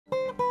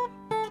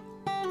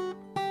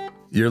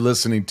You're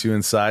listening to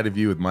Inside of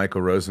You with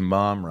Michael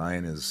Rosenbaum.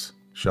 Ryan is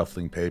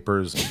shuffling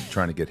papers and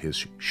trying to get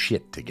his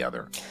shit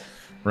together.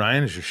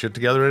 Ryan, is your shit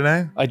together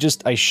today? I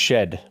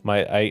shed.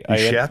 I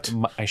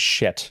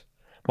shed.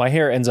 My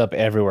hair ends up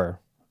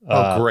everywhere.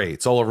 Oh, great.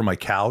 It's all over my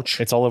couch.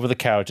 It's all over the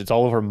couch. It's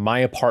all over my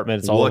apartment.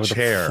 It's all over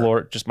the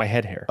floor. Just my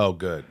head hair. Oh,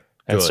 good.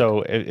 And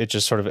so it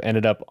just sort of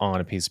ended up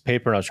on a piece of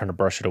paper, and I was trying to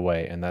brush it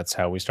away, and that's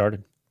how we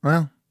started.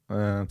 Well,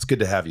 it's good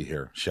to have you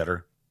here,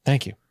 Shedder.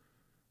 Thank you.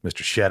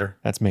 Mr. Shedder.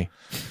 That's me.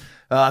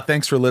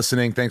 Thanks for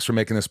listening. Thanks for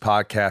making this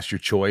podcast your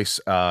choice.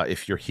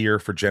 If you're here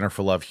for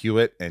Jennifer Love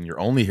Hewitt and you're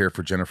only here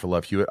for Jennifer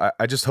Love Hewitt,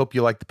 I just hope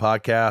you like the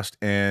podcast.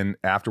 And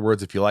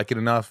afterwards, if you like it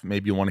enough,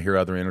 maybe you want to hear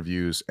other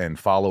interviews and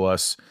follow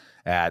us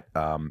at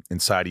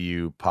Inside of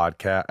You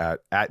podcast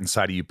at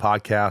Inside of You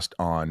podcast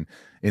on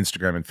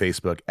Instagram and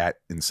Facebook, at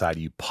Inside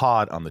of You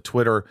pod on the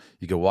Twitter.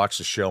 You can watch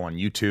the show on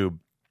YouTube.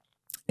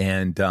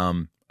 And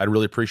I'd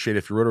really appreciate it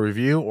if you wrote a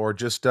review or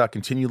just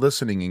continue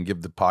listening and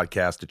give the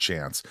podcast a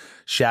chance.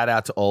 Shout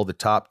out to all the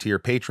top tier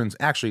patrons.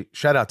 Actually,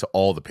 shout out to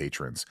all the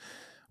patrons.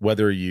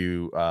 Whether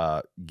you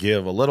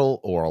give a little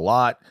or a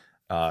lot,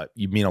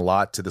 you mean a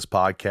lot to this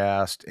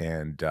podcast,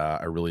 and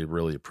I really,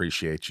 really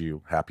appreciate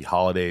you. Happy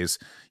holidays.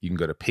 You can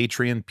go to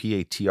Patreon,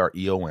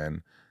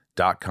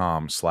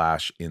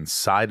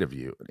 patreon.com/inside of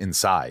you,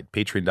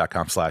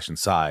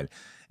 patreon.com/inside,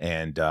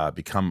 and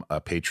become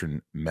a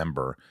patron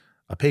member.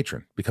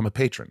 Become a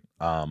patron.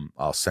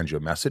 I'll send you a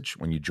message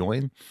when you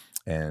join,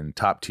 and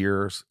top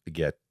tiers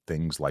get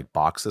things like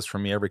boxes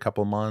from me every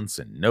couple of months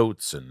and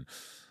notes, and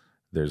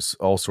there's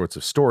all sorts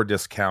of store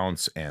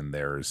discounts, and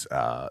there's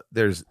a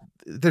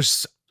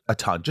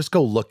ton. Just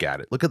go look at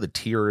it. Look at the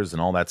tiers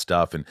and all that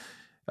stuff, and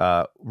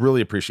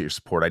really appreciate your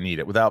support. I need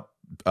it. Without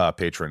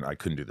Patreon, I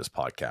couldn't do this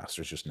podcast.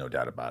 There's just no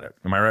doubt about it.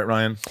 Am I right,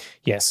 Ryan?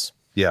 Yes.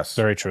 Yes.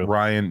 Very true.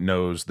 Ryan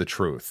knows the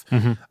truth.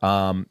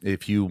 Mm-hmm.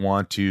 If you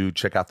want to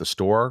check out the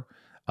store,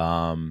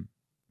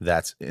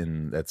 that's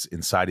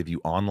Inside of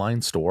You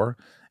online store,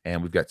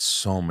 and we've got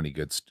so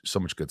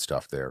much good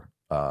stuff there.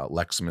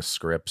 Lexmas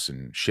scripts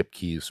and ship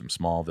keys from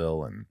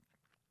Smallville and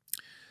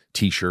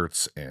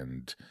t-shirts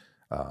and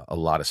a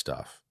lot of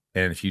stuff.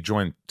 And if you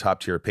join top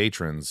tier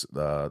patrons,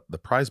 the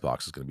prize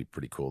box is going to be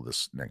pretty cool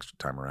this next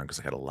time around because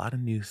I got a lot of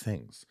new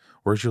things.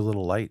 Where's your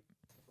little light?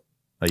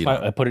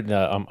 I put it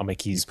on my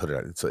keys. Put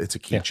it. It's a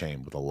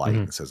keychain with a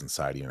light that says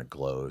Inside of You, and it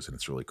glows, and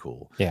it's really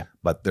cool. Yeah.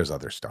 But there's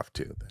other stuff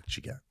too that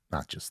you get,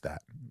 not just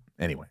that.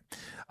 Anyway,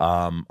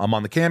 I'm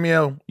on the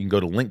Cameo. You can go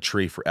to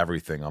Linktree for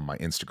everything on my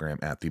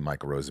Instagram at the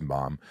Michael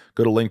Rosenbaum.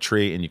 Go to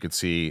Linktree and you can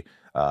see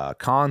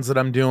cons that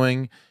I'm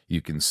doing.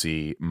 You can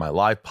see my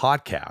live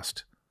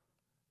podcast.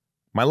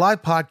 My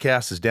live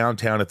podcast is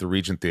downtown at the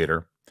Regent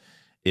Theater.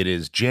 It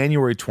is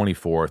January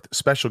 24th.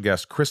 Special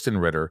guest Kristen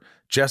Ritter,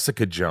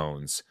 Jessica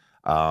Jones.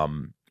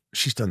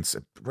 She's done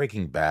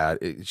Breaking Bad.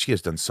 She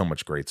has done so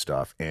much great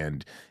stuff.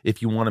 And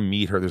if you want to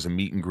meet her, there's a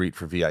meet and greet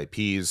for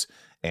VIPs.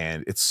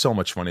 And it's so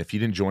much fun. If you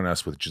didn't join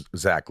us with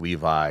Zach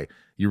Levi,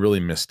 you really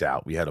missed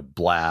out. We had a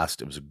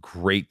blast. It was a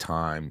great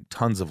time.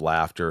 Tons of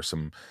laughter,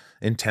 some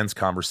intense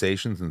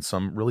conversations, and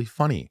some really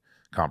funny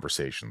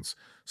conversations.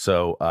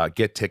 So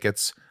get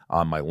tickets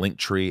on my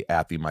Linktree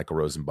at the Michael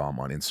Rosenbaum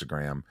on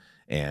Instagram.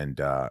 And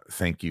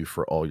thank you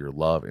for all your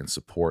love and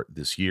support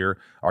this year.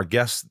 Our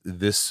guest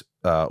this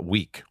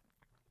week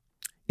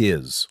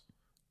is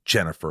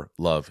Jennifer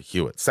Love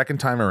Hewitt. Second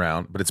time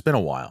around, but it's been a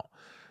while.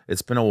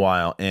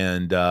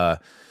 And I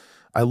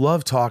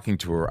love talking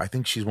to her. I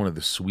think she's one of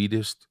the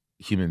sweetest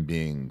human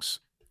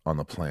beings on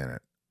the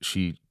planet.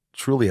 She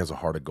truly has a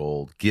heart of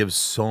gold, gives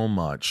so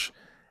much,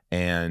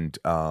 and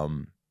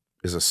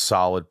is a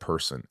solid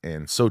person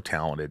and so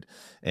talented.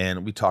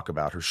 And we talk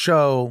about her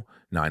show,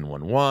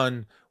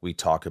 911. We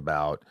talk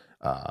about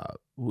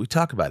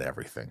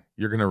everything.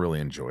 You're going to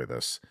really enjoy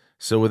this.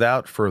 So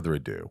without further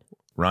ado,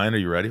 Ryan, are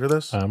you ready for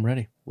this? I'm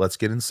ready. Let's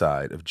get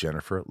inside of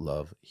Jennifer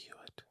Love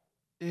Hewitt.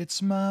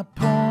 It's my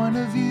point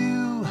of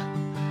view.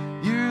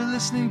 You're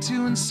listening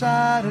to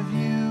Inside of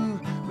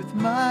You with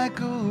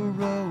Michael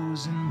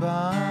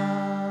Rosenbaum.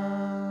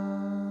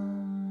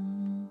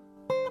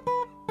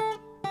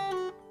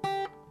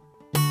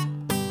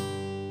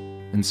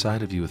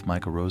 Inside of You with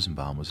Michael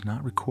Rosenbaum was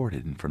not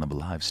recorded in front of a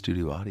live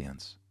studio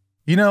audience.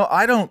 You know,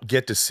 I don't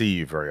get to see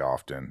you very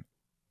often.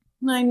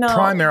 I know.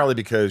 Primarily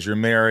because you're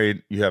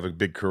married, you have a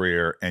big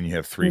career, and you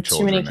have three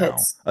children too many now.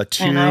 kids. A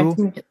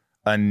 2,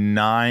 a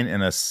 9,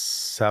 and a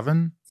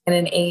 7? And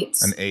an 8.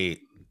 An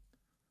 8.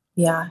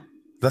 Yeah.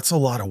 That's a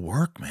lot of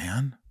work,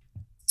 man.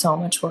 So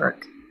much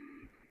work.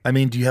 I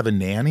mean, do you have a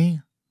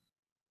nanny?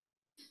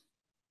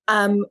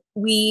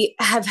 We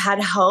have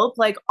had help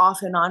like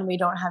off and on. We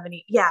don't have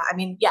any. Yeah. I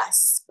mean,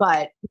 yes,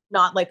 but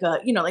not like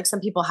like some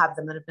people have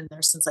them that have been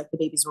there since like the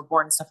babies were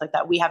born and stuff like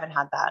that. We haven't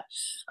had that.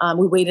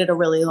 We waited a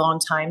really long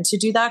time to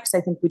do that because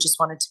I think we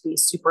just wanted to be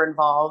super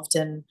involved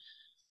and,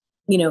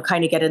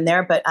 kind of get in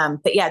there. But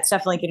yeah, it's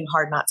definitely getting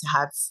hard not to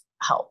have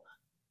help.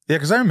 Yeah.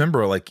 Cause I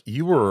remember like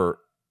you were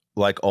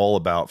like all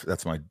about,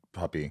 that's my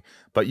puppy,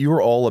 but you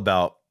were all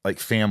about like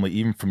family,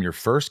 even from your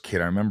first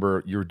kid. I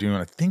remember you were doing,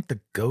 I think, The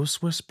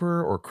Ghost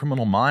Whisperer or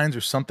Criminal Minds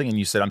or something, and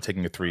you said, I'm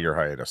taking a 3-year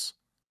hiatus.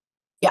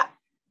 Yeah.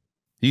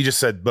 You just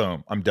said,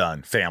 boom, I'm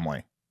done.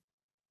 Family.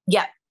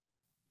 Yeah.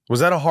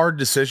 Was that a hard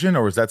decision,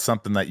 or was that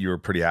something that you were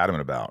pretty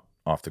adamant about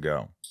off the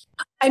go?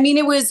 I mean,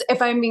 it was,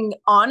 if I'm being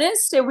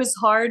honest, it was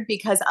hard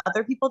because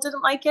other people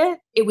didn't like it.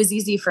 It was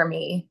easy for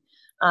me.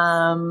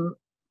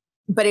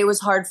 But it was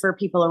hard for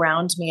people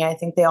around me. I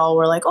think they all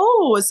were like,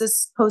 oh, is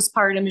this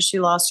postpartum? Has she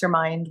lost her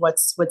mind?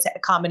 What's a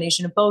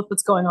combination of both?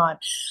 What's going on?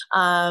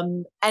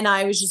 And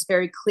I was just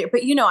very clear.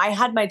 But, you know, I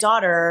had my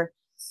daughter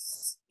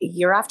a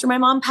year after my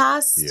mom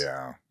passed.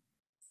 Yeah.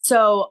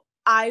 So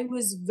I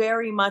was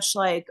very much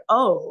like,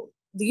 oh,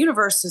 the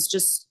universe is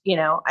just, you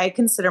know, I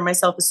consider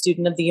myself a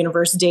student of the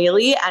universe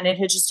daily. And it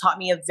had just taught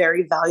me a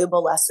very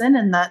valuable lesson,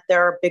 and that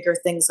there are bigger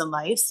things in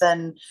life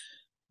than,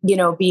 you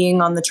know,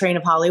 being on the train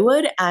of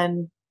Hollywood.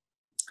 And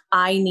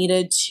I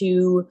needed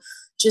to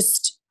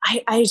just,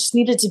 I just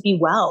needed to be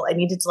well. I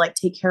needed to like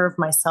take care of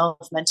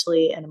myself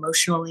mentally and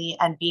emotionally.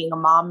 And being a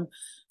mom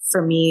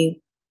for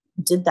me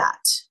did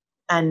that.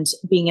 And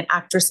being an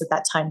actress at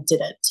that time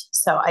didn't.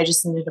 So I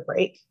just needed a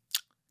break.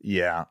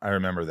 Yeah, I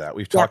remember that.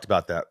 We've talked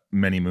about that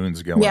many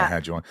moons ago when I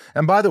had you on.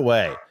 And by the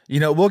way, you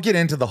know, we'll get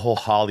into the whole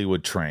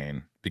Hollywood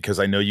train because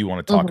I know you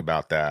want to talk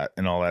about that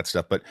and all that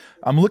stuff. But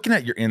I'm looking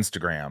at your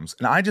Instagrams,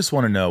 and I just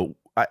want to know,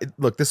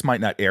 look, this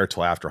might not air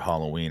till after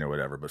Halloween or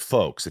whatever, but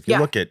folks, if you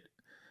look at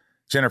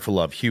Jennifer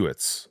Love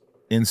Hewitt's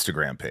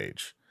Instagram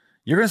page,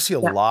 you're going to see a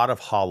lot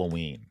of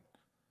Halloween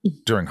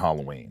during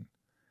Halloween.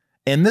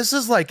 And this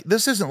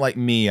isn't like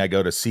me. I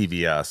go to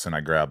CVS and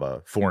I grab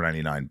a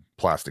 $4.99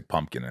 plastic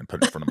pumpkin and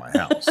put it in front of my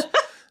house.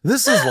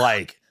 This is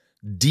like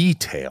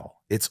detail.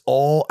 It's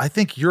all, I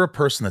think you're a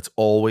person that's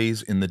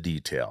always in the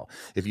detail.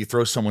 If you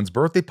throw someone's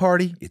birthday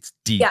party, it's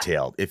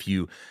detailed. If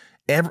you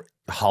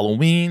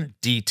Halloween,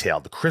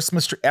 detailed. The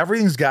Christmas tree,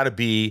 everything's got to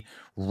be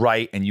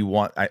right. And you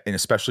want, and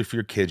especially for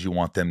your kids, you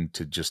want them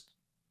to just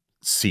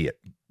see it,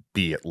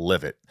 be it,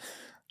 live it.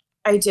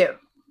 I do.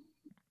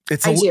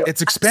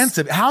 It's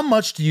expensive. How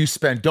much do you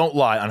spend? Don't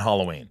lie, on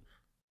Halloween.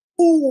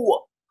 Ooh,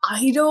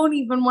 I don't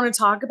even want to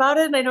talk about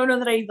it, and I don't know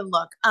that I even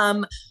look.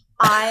 I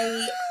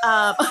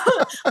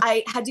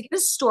had to get a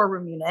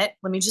storeroom unit.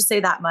 Let me just say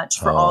that much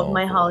for all of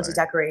my holiday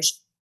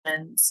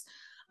decorations.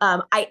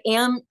 I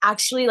am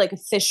actually like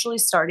officially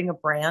starting a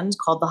brand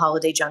called The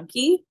Holiday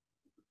Junkie.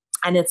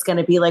 And it's going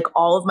to be like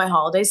all of my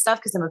holiday stuff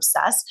because I'm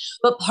obsessed.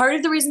 But part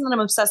of the reason that I'm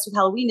obsessed with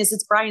Halloween is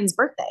it's Brian's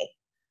birthday.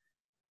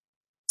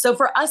 So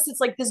for us,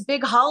 it's like this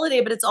big holiday,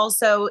 but it's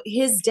also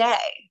his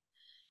day,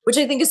 which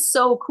I think is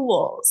so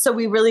cool. So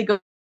we really go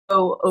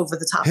over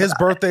the top. His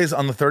birthday's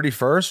on the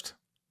 31st?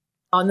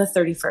 On the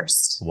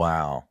 31st.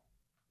 Wow.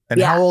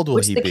 And how old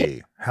will he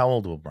be? How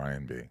old will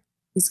Brian be?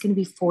 He's going to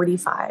be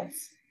 45.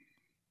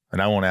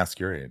 And I won't ask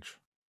your age.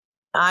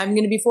 I'm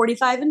going to be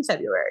 45 in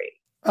February.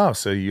 Oh,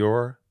 so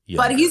you're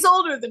young. But he's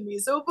older than me,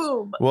 so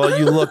boom. Well,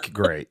 you look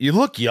great. You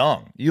look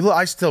young.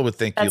 I still would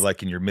think you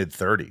like in your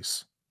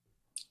mid-30s.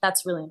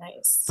 That's really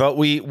nice. But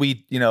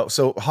we you know,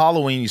 so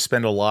Halloween, you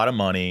spend a lot of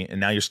money, and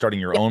now you're starting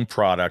your own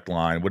product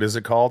line. What is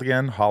it called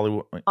again?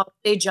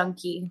 Holiday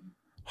Junkie.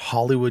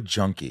 Hollywood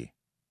Junkie.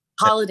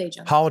 Holiday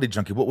Junkie. Holiday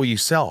Junkie. What will you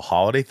sell?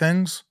 Holiday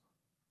things?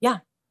 Yeah.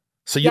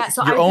 So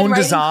your own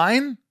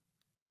design?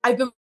 I've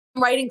been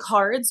writing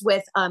cards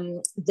with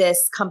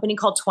this company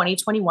called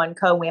 2021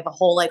 Co. We have a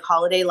whole like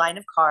holiday line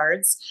of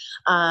cards.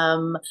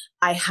 I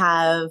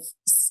have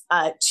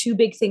 2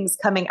 big things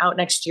coming out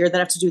next year that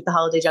have to do with the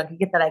Holiday Junkie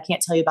that I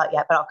can't tell you about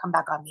yet, but I'll come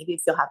back on maybe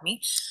if you'll have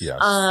me. Yes.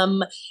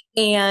 And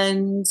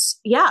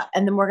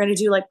then we're going to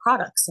do like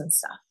products and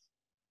stuff.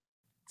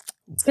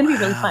 It's going to be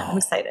really fun. I'm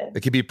excited.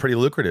 It could be pretty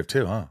lucrative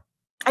too, huh?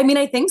 I mean,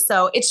 I think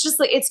so. It's just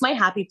like, it's my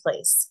happy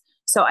place.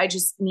 So I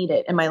just need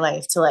it in my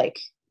life to like,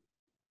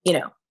 you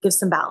know, give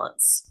some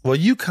balance. Well,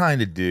 you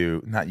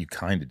do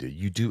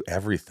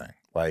everything.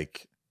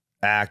 Like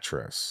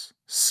actress,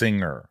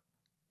 singer,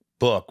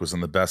 book was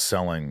on the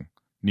best-selling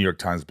New York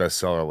Times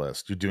bestseller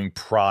list. You're doing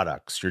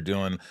products.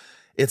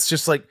 It's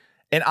just like,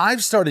 and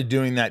I've started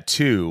doing that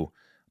too,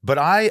 but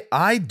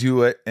I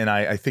do it, and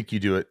I think you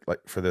do it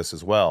like for this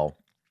as well.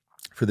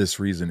 For this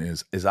reason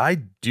is I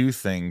do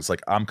things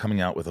like I'm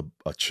coming out with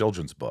a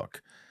children's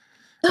book.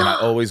 And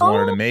I always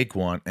wanted to make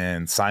one,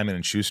 and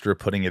Simon & Schuster are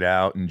putting it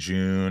out in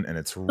June, and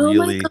it's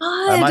really,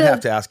 I might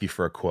have to ask you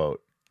for a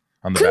quote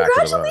on the back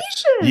of the book.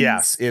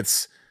 Yes,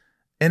 it's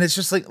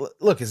just like,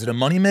 look, is it a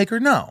moneymaker?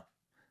 No.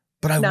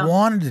 But I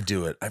wanted to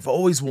do it. I've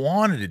always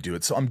wanted to do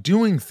it. So I'm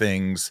doing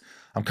things.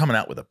 I'm coming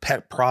out with a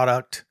pet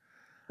product.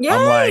 Yay!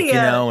 I'm like, you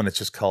know, and it's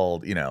just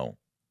called, you know,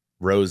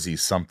 Rosie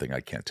something. I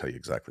can't tell you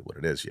exactly what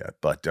it is yet.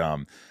 But,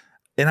 and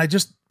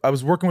I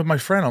was working with my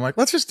friend. I'm like,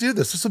 let's just do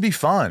this. This will be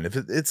fun. If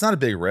it's not a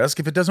big risk.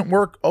 If it doesn't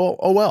work,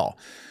 oh well.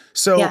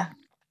 So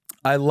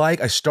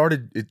I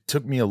started, it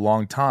took me a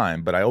long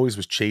time, but I always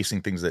was chasing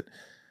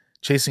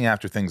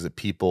after things that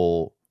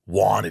people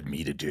wanted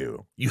me to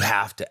do. You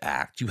have to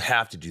act. You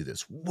have to do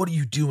this. What are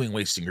you doing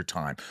wasting your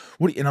time?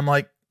 And I'm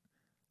like,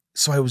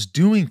 so I was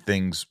doing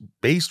things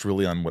based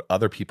really on what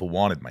other people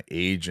wanted, my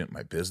agent,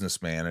 my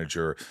business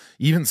manager,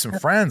 even some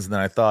friends. And then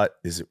I thought,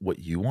 is it what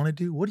you want to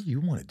do? What do you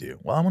want to do?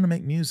 Well, I want to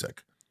make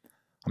music.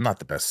 I'm not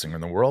the best singer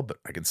in the world, but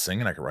I can sing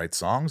and I can write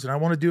songs, and I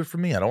want to do it for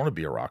me. I don't want to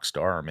be a rock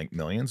star or make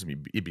millions. I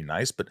mean, it'd be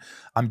nice, but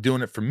I'm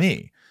doing it for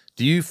me.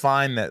 Do you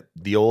find that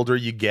the older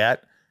you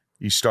get,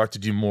 you start to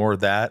do more of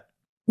that?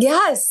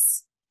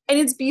 Yes. And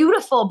it's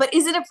beautiful. But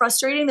isn't it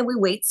frustrating that we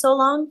wait so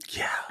long?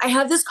 Yeah. I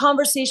have this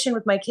conversation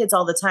with my kids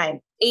all the time,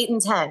 8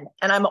 and 10.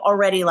 And I'm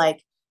already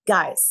like,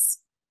 guys,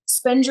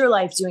 spend your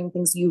life doing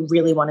things you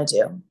really want to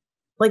do.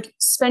 Like,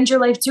 spend your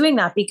life doing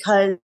that,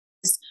 because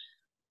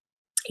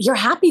you're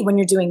happy when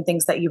you're doing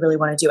things that you really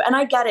want to do. And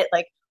I get it.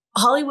 Like,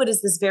 Hollywood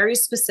is this very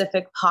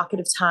specific pocket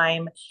of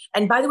time.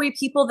 And by the way,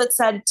 people that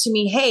said to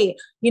me, hey,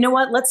 you know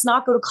what, let's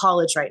not go to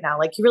college right now.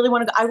 Like, you really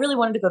want to go? I really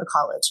wanted to go to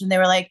college. And they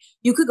were like,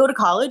 you could go to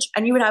college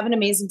and you would have an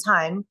amazing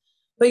time,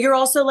 but you're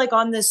also like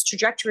on this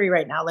trajectory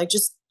right now. Like,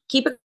 just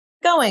keep it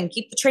going,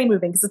 keep the train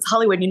moving, because it's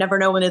Hollywood. You never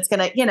know when it's going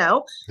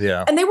to,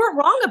 Yeah. And they weren't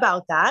wrong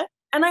about that.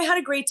 And I had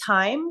a great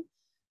time.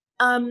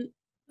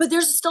 But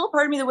there's still a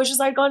part of me that wishes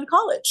I'd gone to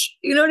college.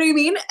 You know what I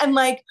mean? And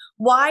like,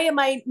 why am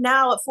I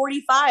now at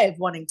 45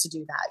 wanting to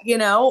do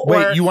that?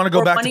 Wait, you want to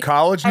go back to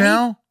college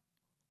now?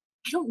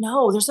 I don't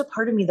know. There's a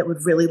part of me that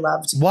would really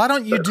love to. Why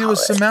don't you do a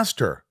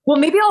semester? Well,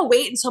 maybe I'll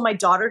wait until my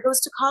daughter goes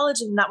to college,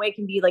 and that way I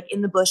can be like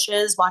in the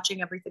bushes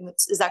watching everything.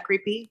 Is that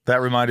creepy?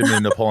 That reminded me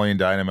of Napoleon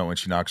Dynamite when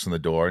she knocks on the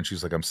door and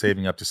she's like, I'm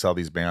saving up to sell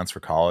these bands for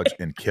college.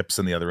 And Kip's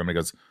in the other room and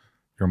he goes,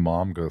 your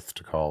mom goes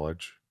to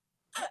college.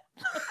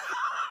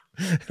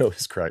 It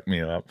always cracked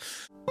me up.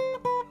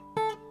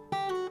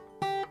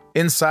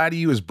 Inside of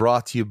You is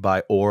brought to you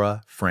by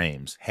Aura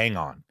Frames. Hang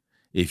on.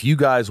 If you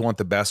guys want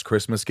the best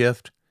Christmas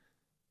gift,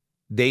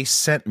 they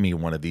sent me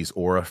one of these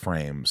Aura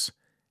frames,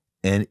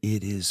 and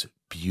it is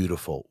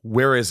beautiful.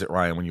 Where is it,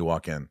 Ryan, when you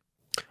walk in?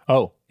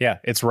 Oh, yeah.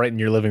 It's right in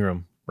your living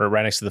room,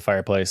 right next to the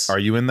fireplace. Are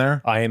you in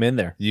there? I am in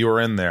there. You are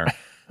in there.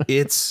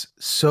 It's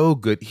so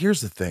good. Here's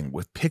the thing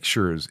with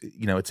pictures,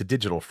 it's a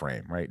digital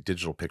frame, right?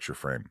 Digital picture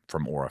frame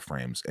from Aura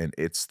Frames. And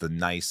it's the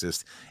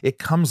nicest. It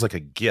comes like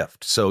a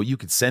gift. So you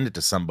could send it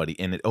to somebody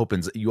and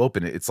you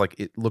open it. It's like,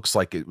 it looks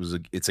like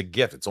it's a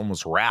gift. It's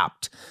almost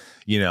wrapped,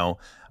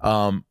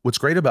 What's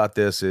great about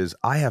this is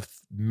I have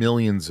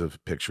millions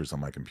of pictures on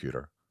my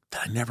computer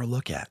that I never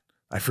look at.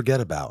 I forget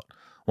about.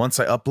 Once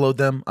I upload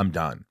them, I'm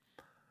done.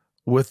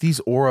 With these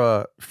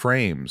Aura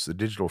frames, the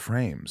digital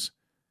frames,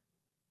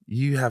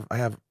 I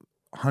have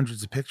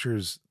hundreds of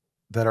pictures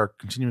that are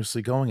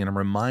continuously going, and I'm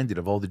reminded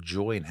of all the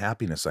joy and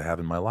happiness I have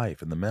in my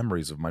life and the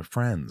memories of my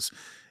friends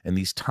and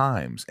these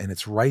times. And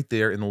it's right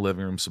there in the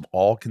living room so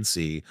all can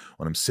see.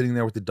 When I'm sitting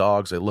there with the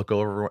dogs, I look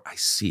over, I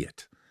see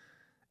it.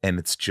 And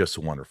it's just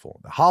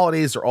wonderful. The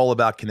holidays are all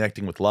about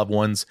connecting with loved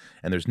ones,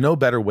 and there's no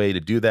better way to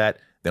do that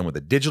than with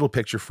a digital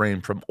picture frame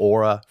from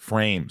Aura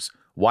Frames.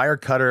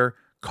 Wirecutter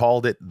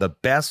called it the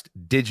best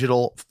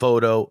digital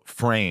photo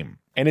frame.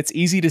 And it's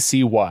easy to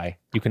see why.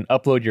 You can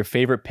upload your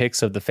favorite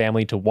pics of the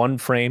family to one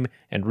frame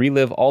and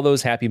relive all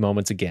those happy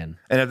moments again.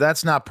 And if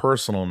that's not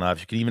personal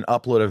enough, you can even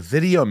upload a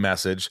video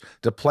message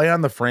to play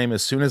on the frame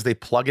as soon as they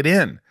plug it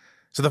in.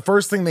 So the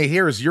first thing they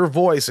hear is your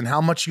voice and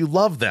how much you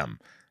love them.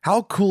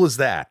 How cool is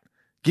that?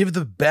 Give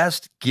the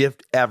best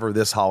gift ever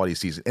this holiday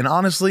season. And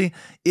honestly,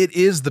 it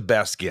is the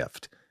best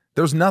gift.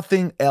 There's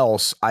nothing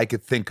else I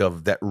could think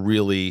of that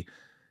really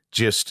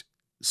just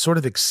sort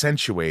of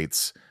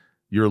accentuates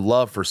your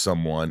love for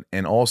someone.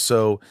 And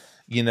also,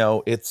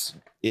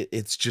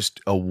 it's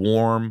just a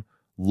warm,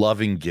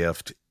 loving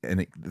gift,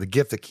 and the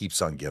gift that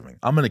keeps on giving.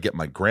 I'm going to get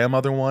my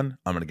grandmother one.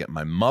 I'm going to get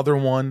my mother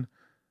one.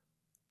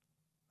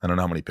 I don't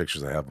know how many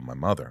pictures I have of my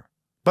mother,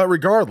 but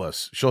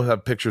regardless, she'll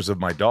have pictures of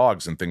my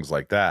dogs and things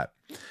like that.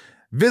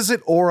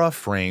 Visit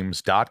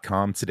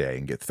auraframes.com today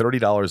and get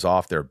 $30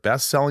 off their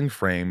best-selling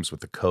frames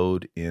with the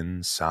code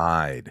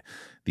INSIDE.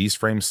 These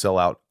frames sell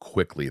out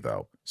quickly,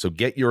 though, so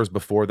get yours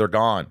before they're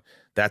gone.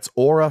 That's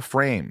Aura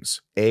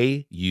Frames,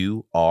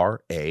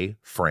 AURA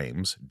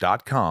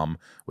frames.com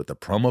with the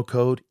promo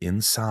code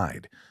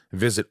INSIDE.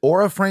 Visit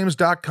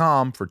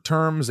auraframes.com for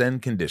terms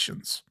and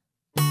conditions.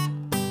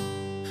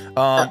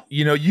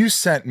 You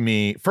sent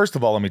me, first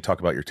of all, let me talk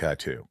about your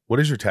tattoo. What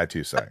does your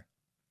tattoo say?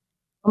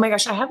 Oh my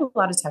gosh, I have a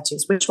lot of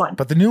tattoos. Which one?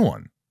 But the new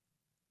one.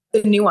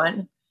 The new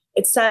one.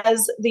 It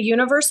says, the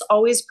universe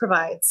always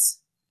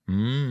provides.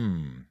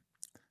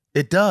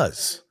 It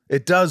does.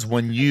 It does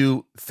when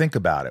you think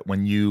about it,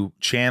 when you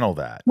channel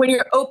that. When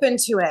you're open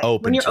to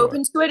it. When you're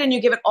open to it and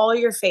you give it all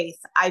your faith,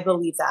 I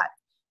believe that.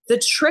 The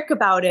trick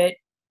about it,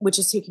 which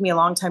has taken me a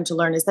long time to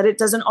learn, is that it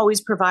doesn't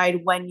always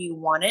provide when you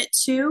want it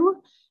to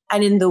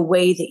and in the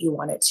way that you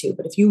want it to.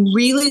 But if you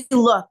really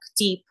look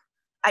deep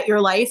at your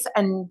life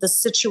and the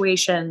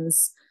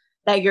situations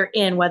that you're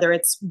in, whether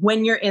it's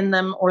when you're in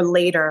them or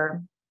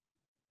later,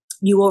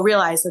 you will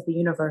realize that the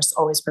universe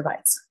always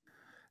provides.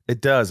 It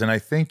does. And I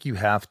think you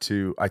have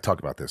to, I talk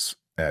about this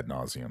ad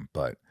nauseum,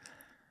 but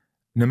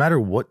no matter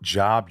what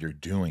job you're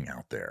doing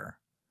out there,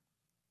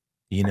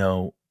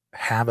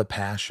 have a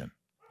passion.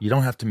 You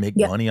don't have to make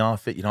Yeah. money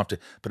off it. You don't have to,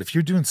 but if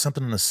you're doing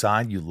something on the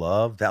side you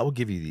love, that will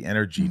give you the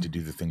energy to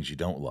do the things you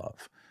don't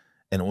love.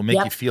 And it will make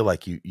you Yep. feel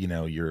like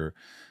you're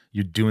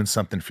doing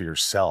something for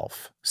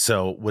yourself.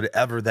 So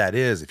whatever that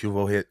is, if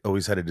you've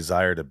always had a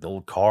desire to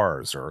build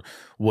cars or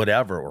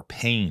whatever, or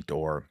paint,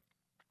 or,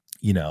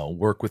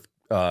 work with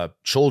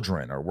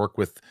children, or work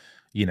with,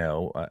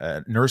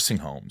 nursing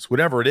homes,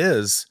 whatever it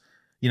is,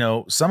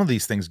 some of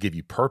these things give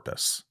you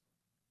purpose.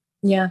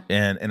 Yeah.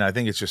 And I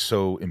think it's just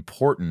so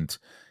important.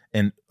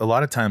 And a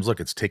lot of times,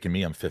 look, it's taken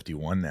me, I'm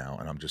 51 now,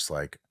 and I'm just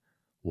like,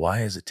 why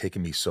has it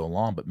taken me so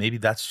long? But maybe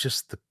that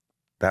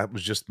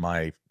was just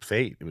my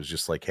fate. It was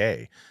just like,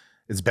 hey,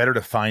 it's better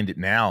to find it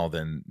now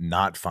than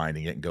not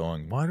finding it and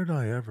going, why didn't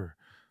I ever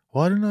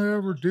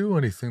do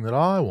anything that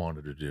I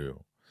wanted to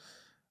do?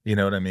 You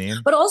know what I mean?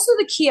 But also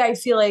the key, I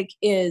feel like,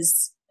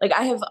 is like,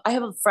 I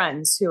have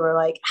friends who are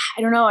like,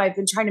 I don't know, I've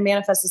been trying to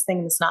manifest this thing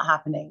and it's not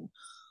happening.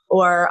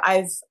 Or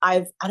I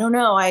don't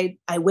know, I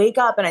wake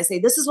up and I say,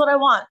 this is what I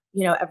want,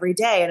 every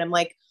day. And I'm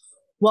like,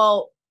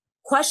 well,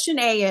 question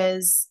A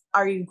is,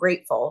 are you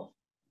grateful?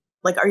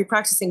 Like, are you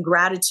practicing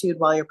gratitude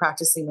while you're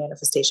practicing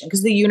manifestation?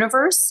 Because the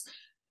universe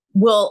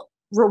will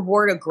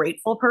reward a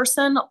grateful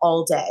person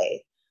all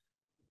day.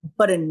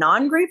 But a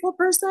non-grateful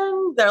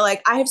person, they're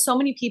like, I have so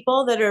many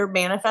people that are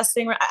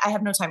manifesting. I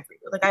have no time for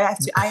you. Like,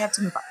 I have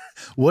to move on.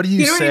 What do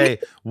you know say? what I mean?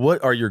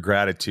 What are your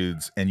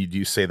gratitudes? And do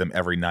you say them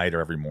every night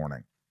or every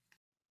morning?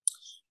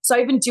 So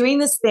I've been doing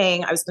this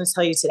thing. I was going to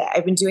tell you today.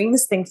 I've been doing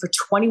this thing for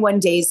 21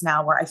 days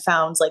now, where I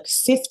found like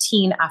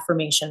 15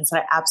 affirmations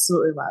that I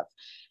absolutely love.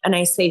 And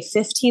I say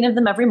 15 of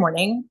them every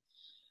morning.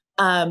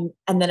 And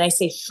then I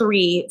say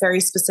 3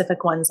 very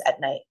specific ones at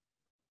night.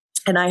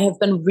 And I have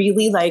been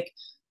really like,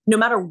 no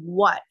matter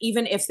what,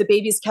 even if the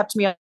baby's kept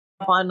me up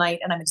all night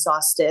and I'm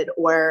exhausted,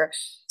 or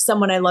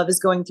someone I love is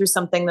going through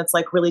something that's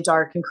like really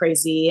dark and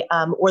crazy,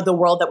 or the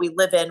world that we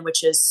live in,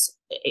 which is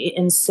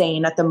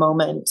insane at the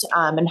moment,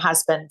 and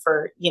has been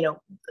for,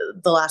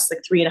 the last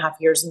like 3.5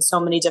 years in so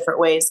many different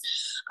ways.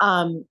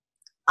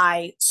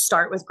 I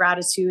start with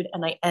gratitude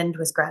and I end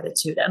with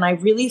gratitude. And I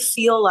really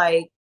feel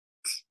like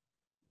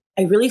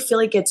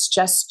it's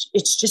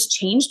just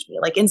changed me,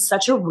 like, in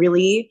such a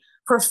really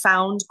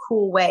profound,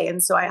 cool way.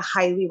 And so I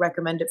highly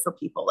recommend it for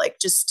people. Like,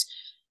 just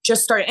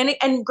start.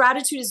 And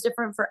gratitude is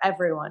different for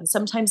everyone.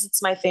 Sometimes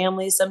it's my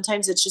family.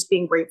 Sometimes it's just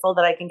being grateful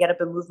that I can get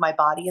up and move my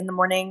body in the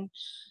morning.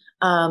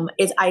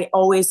 I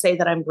always say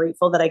that I'm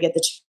grateful that I get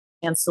the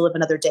chance to live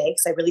another day,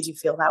 because I really do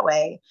feel that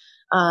way.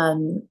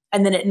 And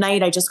then at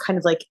night, I just kind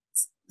of like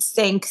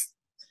thank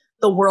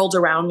the world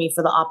around me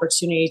for the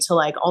opportunity to,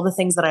 like, all the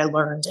things that I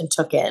learned and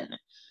took in.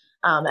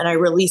 And I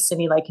release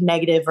any like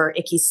negative or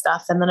icky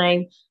stuff. And then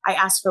I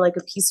ask for like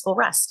a peaceful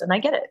rest, and I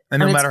get it.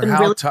 And no it's matter been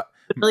how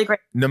really great.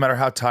 No matter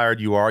how tired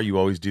you are, you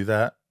always do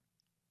that?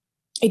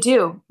 I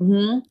do.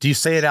 Mm-hmm. Do you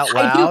say it out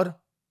loud?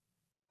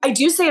 I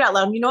do say it out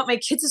loud. And you know what? My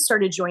kids have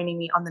started joining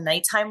me on the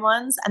nighttime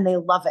ones, and they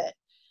love it.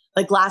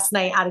 Like last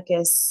night,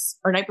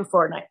 night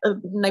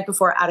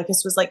before,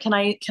 Atticus was like, can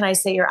I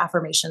say your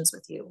affirmations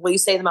with you? Will you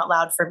say them out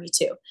loud for me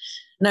too?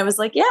 And I was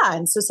like, yeah.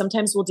 And so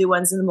sometimes we'll do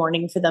ones in the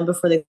morning for them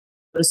before they go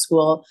to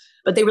school.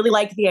 But they really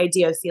like the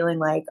idea of feeling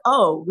like,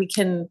 oh, we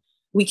can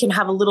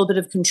have a little bit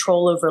of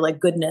control over like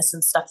goodness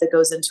and stuff that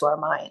goes into our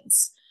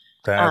minds.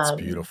 That's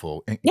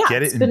beautiful. And yeah,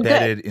 get it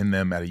embedded in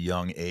them at a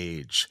young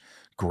age.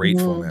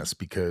 Gratefulness,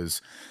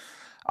 because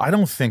I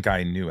don't think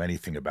I knew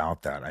anything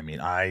about that. I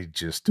mean,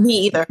 me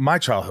either. My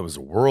childhood was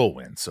a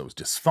whirlwind, so it was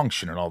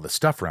dysfunction and all this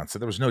stuff around. So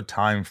there was no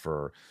time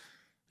for,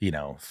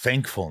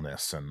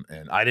 thankfulness, and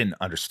I didn't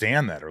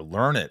understand that or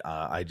learn it.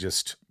 I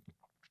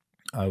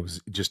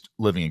was just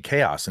living in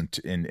chaos,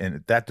 and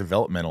at that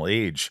developmental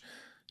age,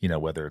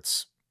 whether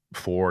it's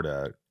 4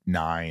 to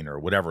 9 or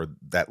whatever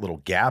that little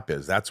gap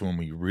is, that's when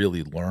we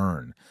really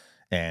learn.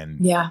 And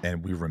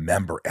we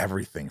remember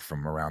everything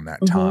from around that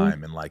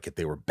time. And like, if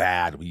they were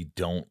bad, we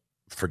don't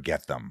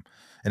forget them.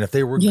 And if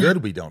they were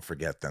good, we don't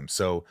forget them.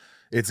 So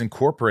it's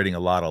incorporating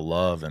a lot of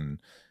love and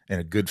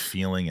a good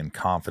feeling and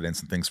confidence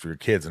and things for your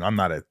kids. And I'm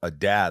not a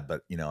dad,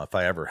 but if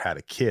I ever had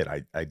a kid,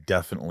 I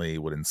definitely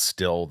would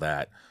instill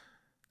that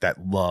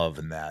love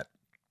and that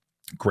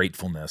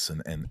gratefulness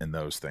and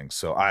those things.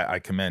 So I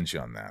commend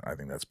you on that. I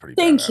think that's pretty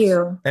Thank badass.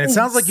 you. And Thanks. It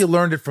sounds like you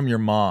learned it from your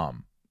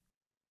mom.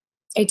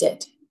 I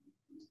did.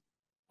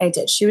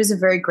 She was a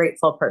very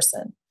grateful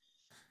person.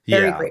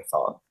 Very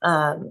grateful.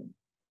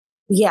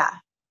 Yeah.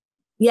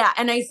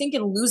 And I think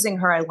in losing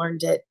her, I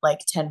learned it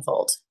like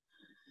tenfold,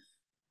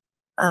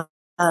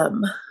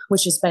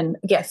 which has been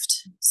a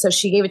gift. So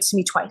she gave it to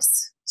me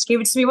twice. She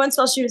gave it to me once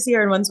while she was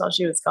here and once while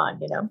she was gone,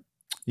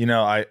 Can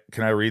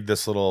I read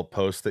this little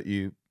post that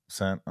you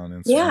sent on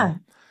Instagram? Yeah.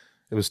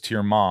 It was to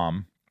your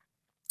mom,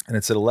 and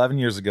it said, 11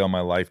 years ago,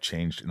 my life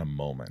changed in a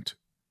moment.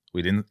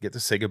 We didn't get to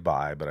say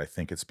goodbye, but I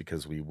think it's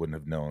because we wouldn't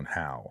have known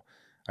how.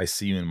 I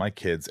see you in my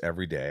kids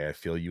every day. I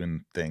feel you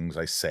in things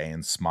I say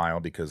and smile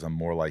because I'm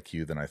more like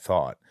you than I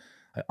thought.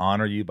 I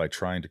honor you by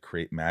trying to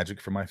create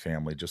magic for my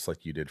family just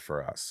like you did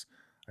for us.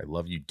 I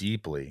love you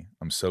deeply.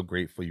 I'm so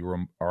grateful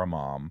you are a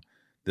mom.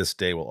 This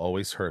day will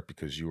always hurt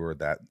because you were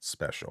that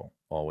special,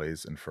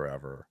 always and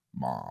forever,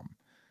 Mom.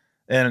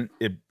 And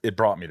it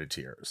brought me to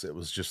tears. It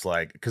was just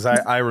like, because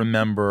I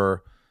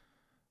remember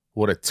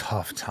what a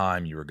tough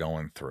time you were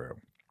going through.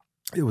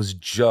 It was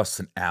just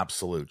an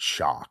absolute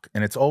shock.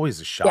 And it's always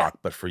a shock,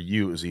 but for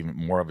you, it was even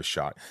more of a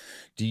shock.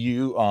 Do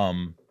you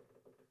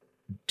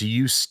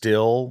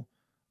still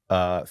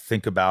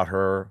think about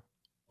her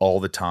all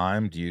the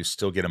time? Do you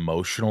still get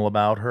emotional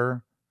about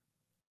her?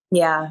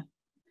 Yeah.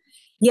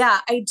 Yeah,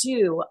 I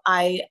do.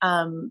 I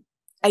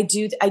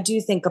do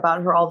think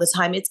about her all the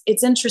time.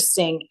 It's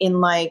interesting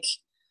in like,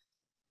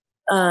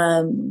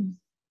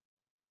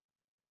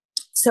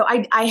 so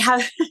I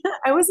have,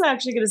 I wasn't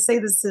actually going to say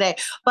this today,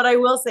 but I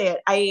will say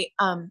it.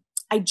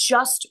 I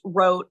just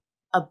wrote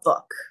a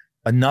book.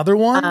 Another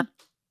one?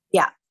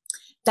 Yeah,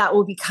 that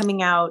will be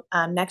coming out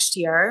next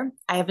year.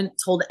 I haven't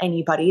told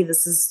anybody.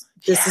 This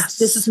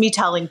is me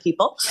telling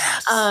people,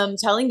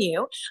 telling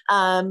you.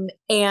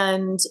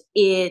 And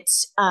it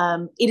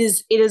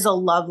is a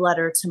love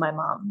letter to my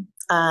mom,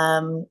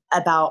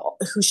 about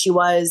who she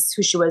was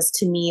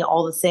to me,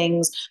 all the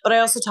things. But I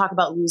also talk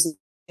about losing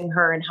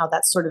her and how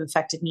that sort of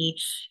affected me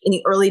in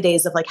the early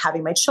days of like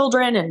having my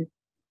children and,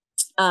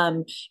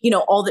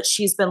 all that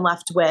she's been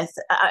left with,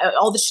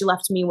 all that she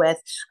left me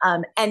with.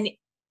 And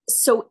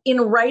so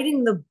in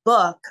writing the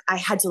book, I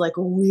had to like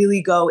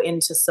really go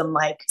into some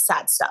like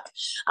sad stuff,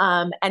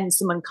 and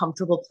some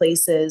uncomfortable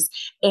places.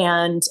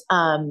 And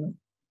I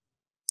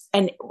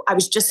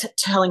was just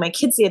telling my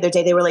kids the other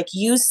day, they were like,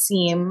 you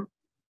seem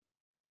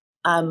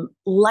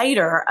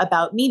lighter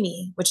about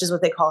Mimi, which is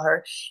what they call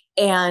her.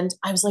 And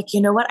I was like,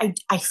 you know what?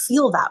 I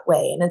feel that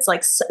way. And it's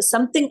like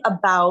something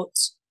about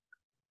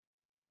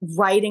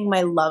writing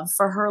my love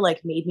for her,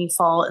 like made me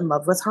fall in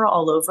love with her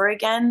all over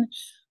again,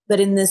 but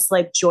in this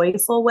like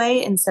joyful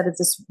way instead of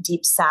this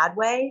deep, sad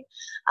way.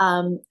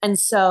 And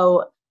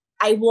so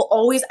I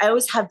always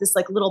have this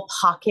like little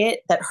pocket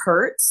that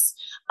hurts,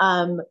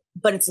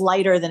 but it's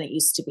lighter than it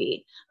used to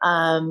be,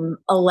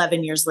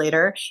 11 years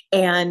later.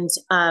 And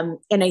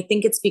I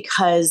think it's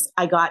because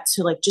I got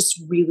to like just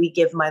really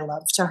give my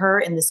love to her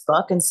in this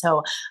book. And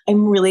so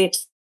I'm really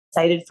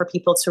excited for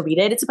people to read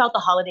it. It's about the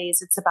holidays.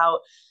 It's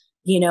about,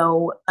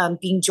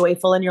 being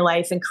joyful in your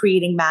life and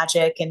creating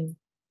magic and,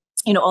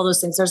 all those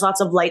things. There's lots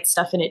of light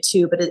stuff in it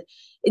too, but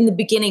in the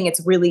beginning,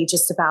 it's really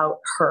just about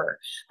her,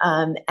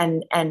 and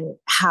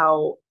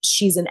how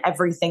she's in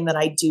everything that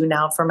I do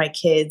now for my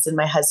kids and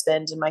my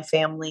husband and my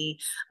family,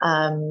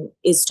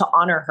 is to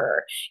honor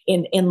her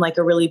in like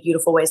a really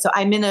beautiful way. So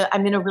I'm in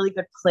a really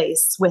good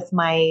place with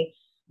my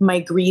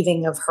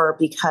grieving of her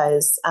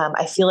because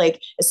I feel like,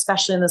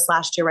 especially in this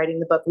last year writing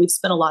the book, we've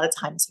spent a lot of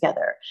time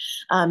together,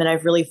 and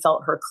I've really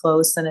felt her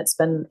close, and it's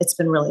been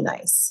really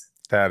nice.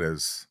 That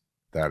is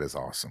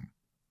awesome.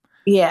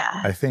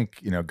 Yeah. I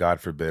think,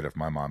 God forbid if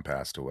my mom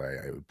passed away,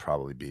 it would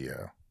probably be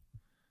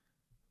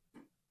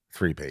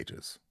 3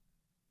 pages.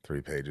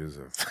 3 pages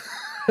of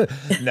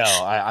no,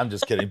 I'm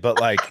just kidding. But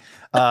like,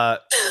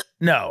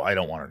 no, I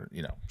don't want her,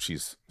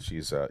 she's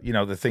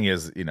the thing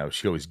is,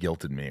 she always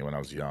guilted me when I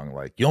was young,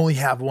 like, you only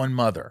have one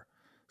mother.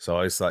 So I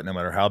always thought no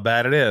matter how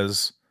bad it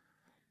is,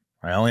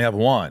 I only have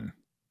one,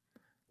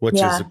 which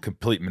is a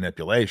complete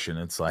manipulation.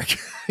 It's like,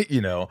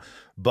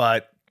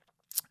 but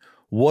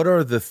what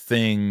are the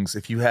things,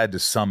 if you had to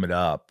sum it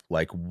up,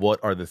 like what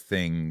are the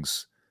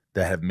things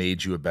that have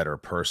made you a better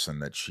person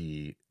that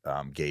she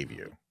gave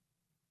you?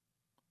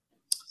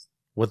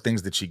 What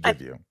things did she give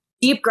you?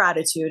 Deep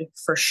gratitude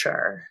for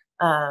sure.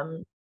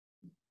 I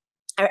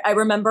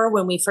remember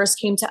when we first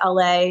came to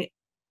LA,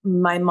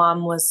 my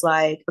mom was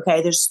like,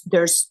 okay,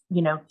 there's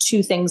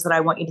 2 things that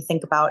I want you to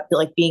think about,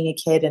 like being a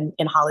kid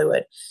in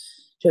Hollywood.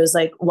 She was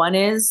like, one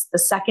is the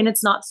second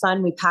it's not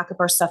fun, we pack up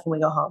our stuff and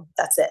we go home.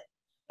 That's it.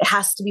 It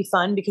has to be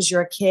fun because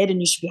you're a kid and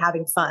you should be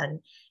having fun.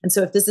 And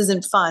so if this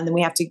isn't fun, then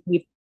we have to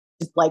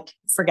like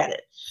forget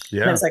it.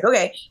 Yeah. And I was like,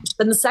 okay.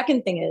 Then the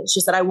second thing is,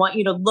 she said, I want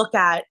you to look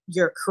at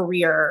your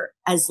career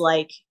as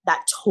like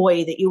that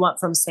toy that you want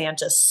from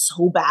Santa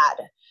so bad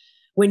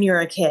when you're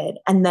a kid.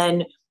 And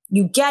then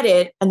you get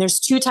it. And there's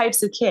 2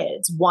 types of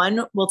kids.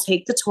 One will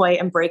take the toy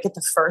and break it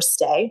the first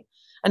day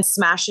and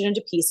smash it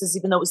into pieces,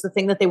 even though it was the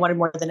thing that they wanted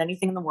more than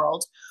anything in the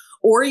world.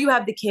 Or you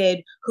have the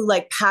kid who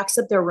like packs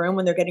up their room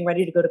when they're getting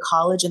ready to go to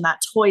college and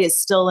that toy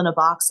is still in a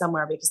box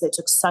somewhere because they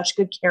took such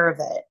good care of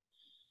it,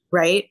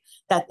 right?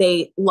 That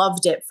they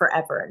loved it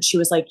forever. And she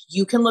was like,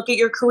 you can look at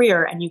your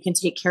career and you can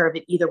take care of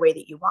it either way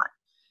that you want.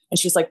 And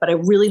she's like, but I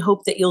really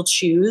hope that you'll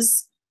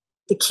choose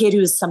the kid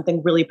who is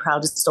something really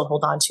proud to still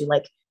hold on to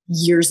like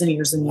years and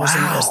years and years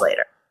and years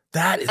later.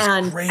 That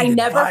is great I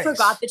never advice.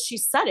 forgot that she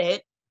said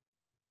it.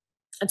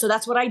 And so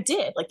that's what I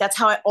did. Like, that's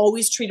how I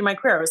always treated my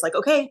career. I was like,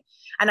 okay.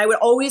 And I would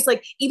always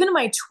like, even in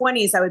my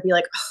 20s, I would be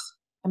like,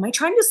 oh, am I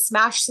trying to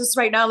smash this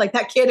right now? Like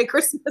that kid at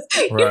Christmas,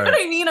 you know what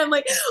I mean? I'm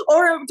like,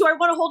 or do I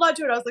want to hold on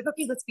to it? I was like,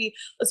 okay, let's be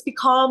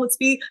calm. Let's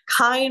be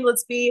kind.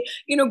 Let's be,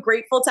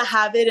 grateful to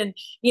have it. And,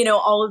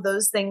 all of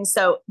those things.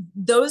 So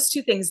those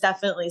 2 things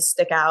definitely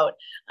stick out.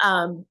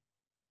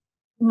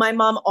 my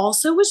mom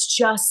also was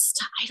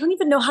just, I don't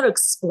even know how to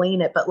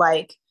explain it, but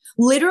like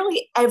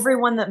literally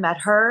everyone that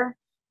met her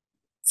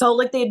felt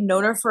like they had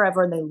known her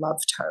forever and they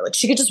loved her. Like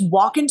she could just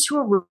walk into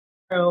a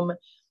room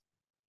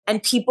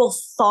and people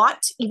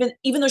thought,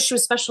 even though she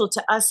was special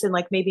to us and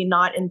like maybe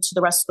not into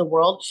the rest of the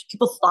world,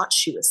 people thought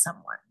she was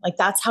someone. Like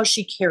that's how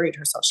she carried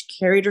herself. She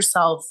carried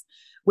herself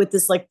with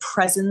this like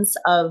presence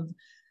of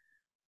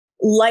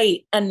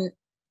light. And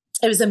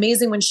it was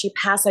amazing when she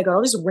passed. I got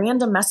all these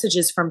random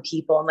messages from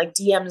people and like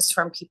DMs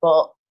from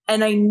people.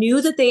 And I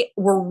knew that they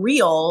were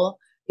real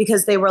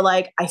because they were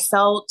like, I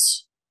felt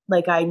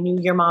like I knew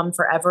your mom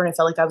forever. And I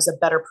felt like I was a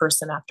better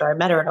person after I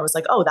met her. And I was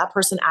like, oh, that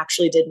person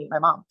actually did meet my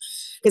mom,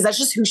 because that's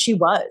just who she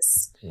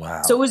was.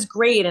 Wow. So it was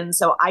great. And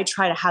so I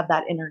try to have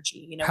that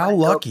energy, you know. How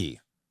lucky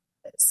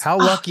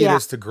it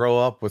is to grow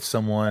up with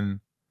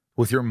someone,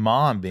 with your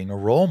mom being a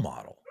role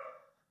model.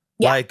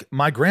 Yeah. Like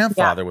my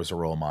grandfather was a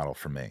role model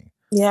for me.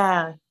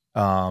 Yeah.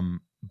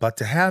 But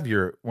to have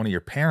one of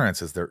your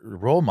parents as their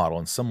role model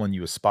and someone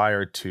you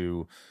aspire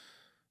to,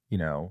 you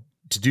know,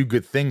 to do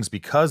good things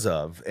because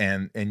of,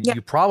 and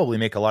you probably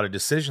make a lot of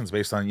decisions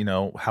based on, you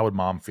know, how would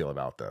mom feel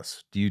about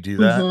this? Do you do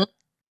that? Mm-hmm.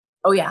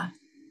 Oh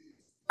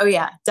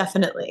yeah,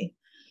 definitely.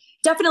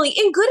 Definitely,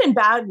 in good and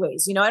bad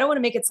ways. You know, I don't want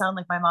to make it sound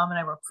like my mom and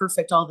I were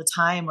perfect all the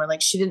time, or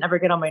like she didn't ever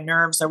get on my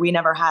nerves, or we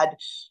never had,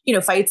 you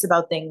know, fights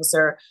about things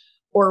or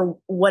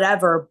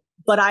whatever.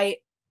 But I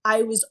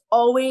was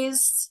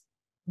always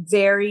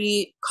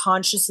very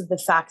conscious of the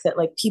fact that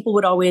like people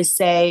would always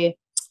say,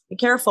 be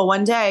careful,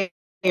 one day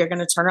you're going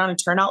to turn around and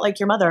turn out like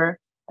your mother.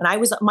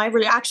 And my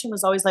reaction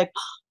was always like,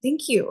 oh,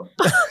 thank you.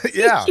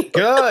 Yeah, thank you.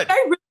 Good.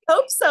 I really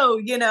hope so,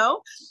 you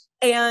know?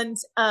 And,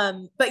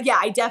 but yeah,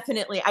 I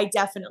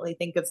definitely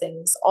think of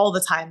things all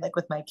the time. Like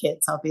with my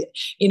kids, I'll be,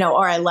 you know,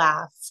 or I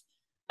laugh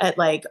at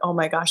like, oh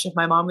my gosh, if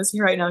my mom was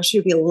here right now, she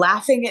would be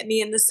laughing at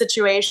me in this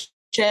situation,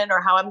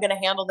 or how I'm going to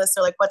handle this,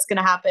 or like what's going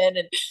to happen.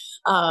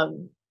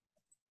 And,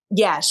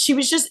 yeah, she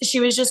was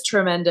just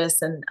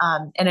tremendous. And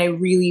I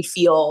really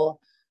feel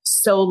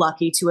so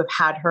lucky to have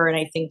had her. And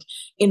I think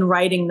in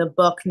writing the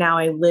book now,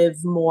 I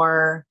live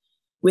more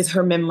with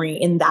her memory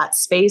in that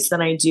space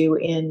than I do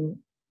in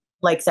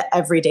like the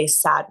everyday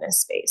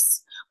sadness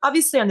space.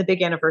 Obviously on the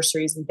big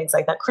anniversaries and things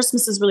like that,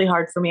 Christmas is really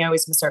hard for me. I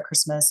always miss our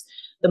Christmas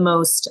the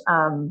most.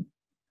 And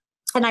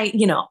I,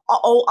 you know,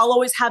 I'll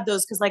always have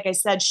those, because like I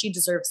said, she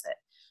deserves it.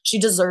 She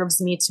deserves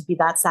me to be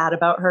that sad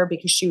about her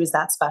because she was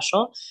that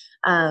special.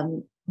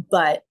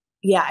 But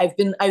yeah,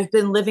 I've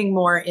been living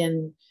more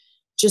in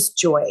just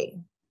joy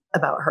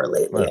about her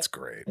lately. Well, that's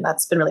great. And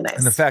that's been really nice.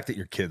 And the fact that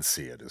your kids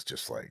see it is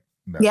just like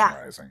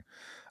mesmerizing.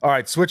 Yeah. All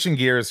right, switching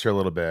gears here a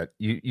little bit.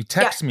 You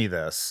text me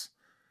this.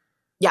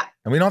 Yeah.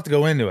 And we don't have to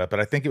go into it, but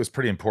I think it was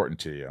pretty important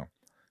to you.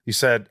 You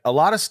said a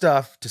lot of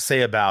stuff to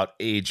say about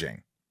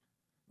aging.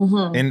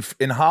 Mm-hmm.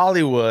 In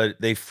Hollywood,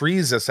 they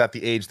freeze us at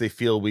the age they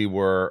feel we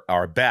were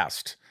our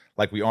best,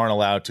 like we aren't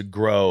allowed to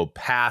grow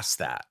past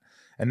that.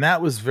 And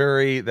that was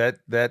very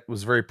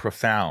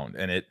profound.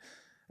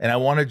 And I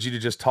wanted you to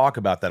just talk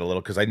about that a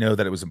little, because I know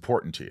that it was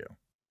important to you.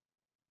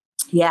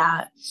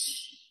 Yeah.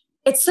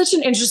 It's such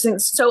an interesting,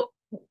 so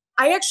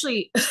I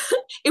actually,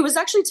 it was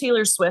actually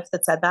Taylor Swift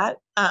that said that.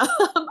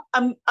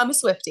 I'm a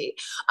Swiftie.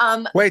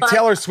 Wait,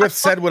 Taylor Swift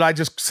said what I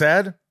just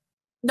said?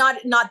 Not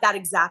that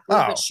exactly,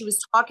 but she was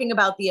talking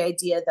about the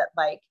idea that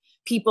like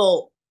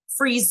people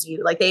freeze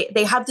you. Like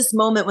they have this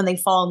moment when they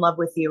fall in love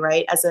with you,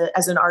 right?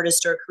 As an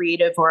artist or a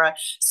creative or a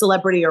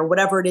celebrity or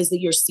whatever it is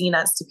that you're seen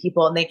as to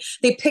people. And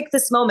they pick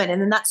this moment,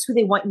 and then that's who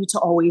they want you to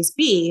always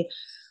be.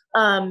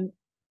 And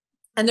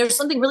there's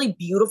something really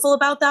beautiful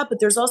about that,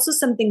 but there's also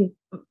something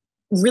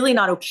really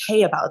not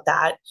okay about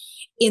that,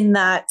 in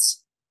that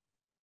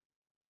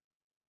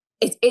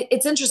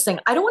it's interesting.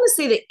 I don't want to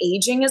say that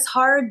aging is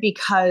hard,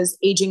 because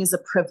aging is a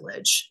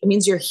privilege. It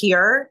means you're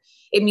here.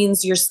 It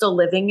means you're still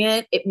living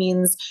it. It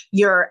means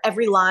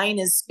every line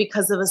is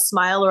because of a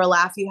smile or a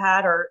laugh you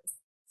had, or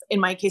in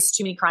my case,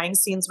 too many crying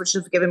scenes, which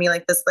have given me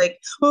like this, like,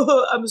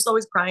 I'm just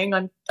always crying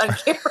on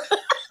camera.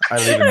 I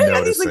don't even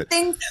notice these, like, it.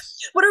 Things,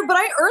 whatever, but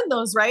I earned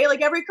those, right?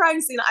 Like every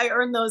crying scene, I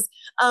earned those.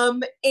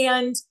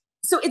 And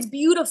so it's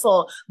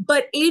beautiful,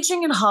 but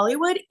aging in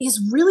Hollywood is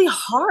really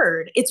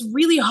hard. It's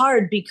really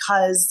hard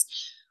because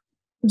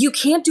you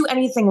can't do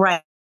anything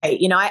right.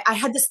 You know, I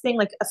had this thing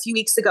like a few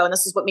weeks ago, and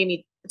this is what made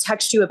me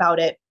text you about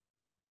it.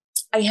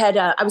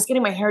 I was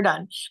getting my hair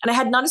done, and I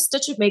had not a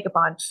stitch of makeup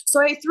on.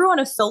 So I threw on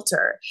a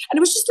filter, and it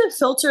was just a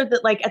filter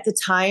that like at the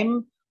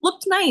time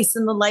looked nice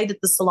in the light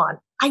at the salon.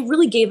 I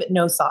really gave it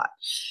no thought.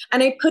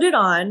 And I put it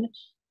on,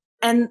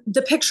 and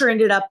the picture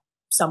ended up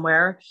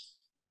somewhere.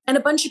 And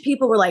a bunch of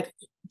people were like,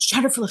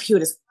 Jennifer Love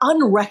Hewitt is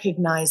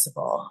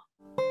unrecognizable.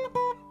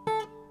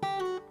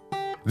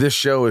 This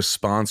show is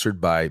sponsored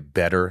by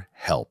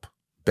BetterHelp.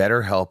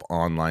 BetterHelp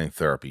Online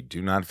Therapy.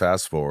 Do not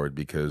fast forward,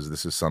 because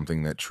this is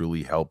something that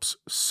truly helps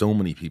so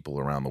many people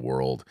around the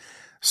world.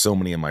 So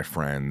many of my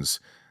friends,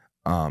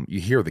 you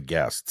hear the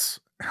guests,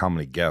 how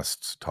many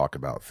guests talk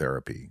about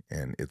therapy,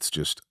 and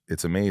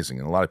it's amazing.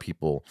 And a lot of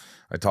people,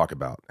 I talk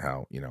about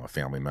how, you know, a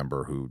family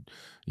member who,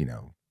 you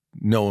know,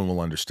 no one will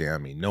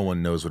understand me. No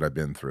one knows what I've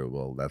been through.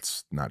 Well,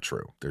 that's not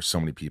true. There's so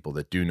many people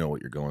that do know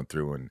what you're going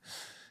through,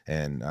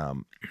 and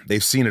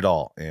they've seen it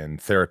all. And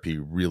therapy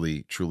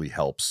really, truly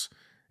helps.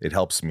 It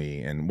helps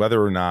me. And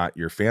whether or not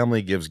your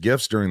family gives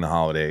gifts during the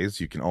holidays,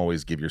 you can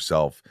always give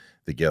yourself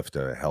the gift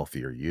of a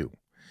healthier you.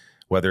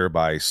 Whether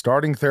by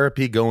starting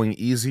therapy, going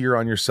easier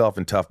on yourself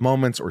in tough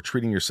moments, or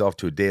treating yourself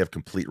to a day of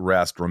complete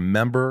rest,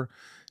 remember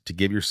to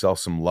give yourself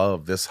some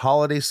love this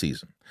holiday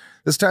season.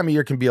 This time of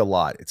year can be a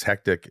lot. It's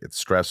hectic, it's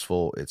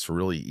stressful, it's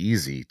really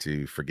easy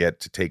to forget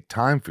to take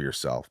time for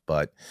yourself,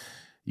 but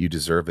you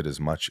deserve it as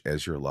much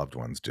as your loved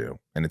ones do.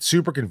 And it's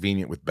super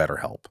convenient with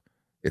BetterHelp.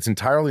 It's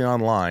entirely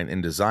online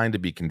and designed to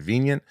be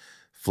convenient,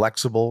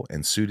 flexible,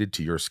 and suited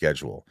to your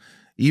schedule.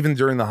 Even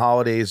during the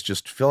holidays,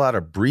 just fill out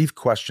a brief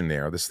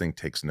questionnaire. This thing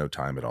takes no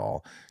time at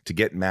all to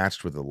get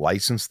matched with a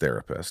licensed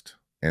therapist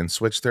and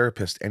switch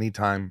therapist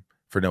anytime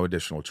for no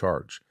additional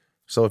charge.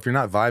 So if you're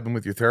not vibing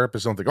with your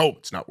therapist, don't think, oh,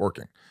 it's not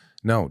working.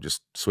 No,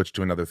 just switch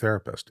to another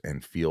therapist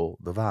and feel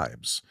the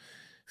vibes.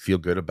 Feel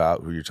good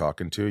about who you're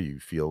talking to. You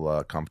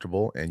feel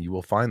comfortable, and you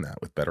will find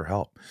that with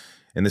BetterHelp.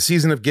 In the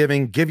season of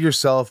giving, give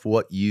yourself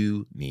what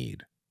you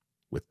need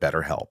with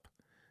BetterHelp.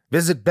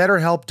 Visit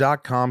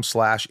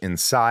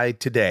BetterHelp.com/inside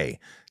today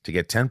to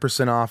get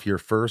 10% off your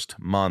first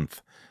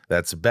month.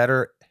 That's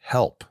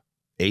BetterHelp,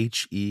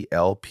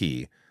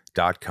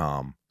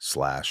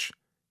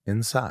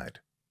 HELP.com/inside.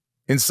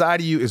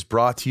 Inside of You is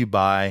brought to you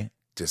by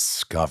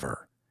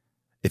Discover.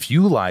 If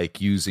you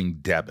like using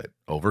debit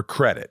over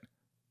credit,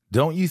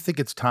 don't you think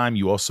it's time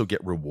you also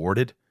get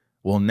rewarded?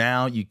 Well,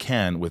 now you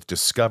can with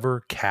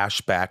Discover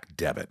Cashback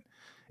Debit.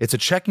 It's a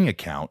checking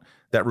account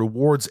that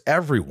rewards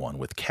everyone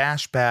with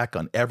cash back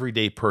on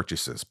everyday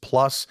purchases.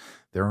 Plus,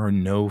 there are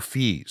no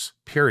fees,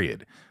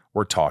 period.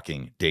 We're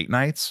talking date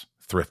nights,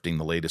 thrifting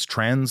the latest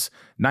trends,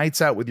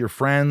 nights out with your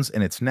friends,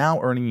 and it's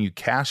now earning you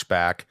cash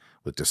back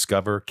with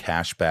Discover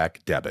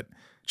Cashback Debit.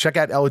 Check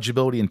out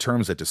eligibility and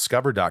terms at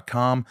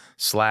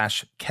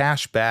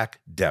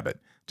discover.com/cashbackdebit.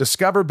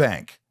 Discover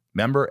Bank,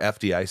 member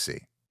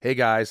FDIC. Hey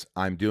guys,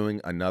 I'm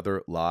doing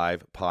another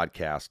live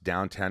podcast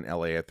downtown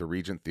LA at the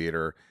Regent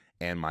Theater,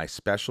 and my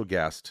special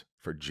guest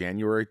for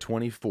January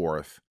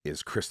 24th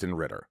is Kristen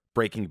Ritter.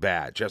 Breaking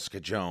Bad,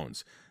 Jessica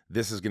Jones.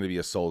 This is going to be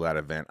a sold-out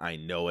event. I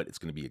know it. It's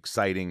going to be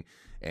exciting,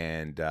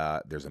 and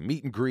there's a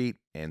meet and greet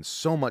and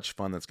so much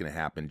fun that's going to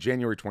happen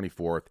January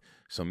 24th,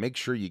 so make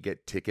sure you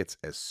get tickets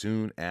as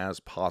soon as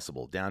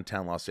possible.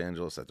 Downtown Los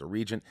Angeles at the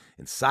Regent,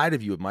 Inside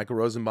of You with Michael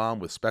Rosenbaum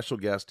with special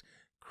guest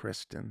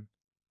Kristen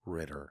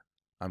Ritter.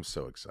 I'm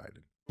so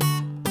excited.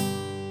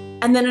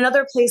 And then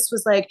another place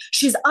was like,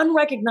 she's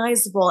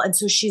unrecognizable. And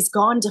so she's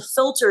gone to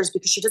filters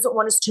because she doesn't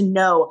want us to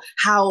know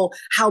how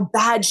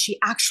bad she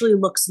actually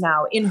looks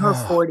now in her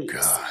 40s.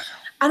 God.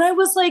 And I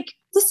was like,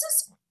 this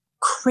is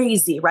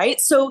crazy, right?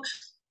 So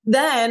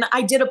then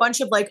I did a bunch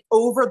of like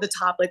over the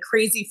top, like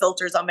crazy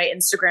filters on my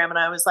Instagram. And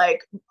I was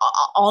like,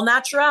 all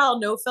natural,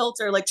 no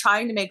filter, like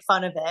trying to make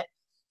fun of it.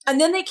 And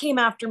then they came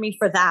after me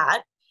for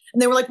that.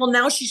 And they were like, well,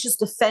 now she's just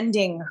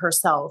defending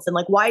herself. And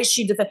like, why is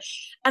she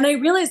And I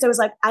realized I was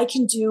like, I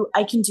can do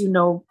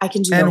no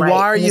right. And why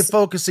are you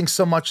focusing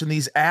so much on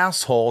these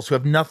assholes who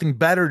have nothing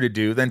better to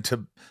do than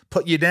to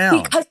put you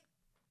down?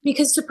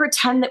 Because to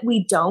pretend that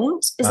we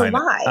don't is a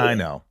lie. I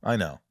know.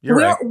 You're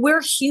right.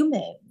 We're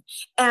human.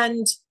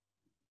 And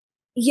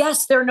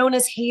yes, they're known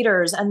as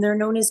haters, and they're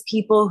known as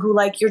people who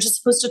like, you're just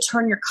supposed to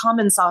turn your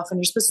comments off, and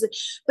you're supposed to,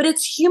 but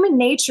it's human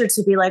nature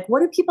to be like,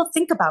 what do people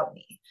think about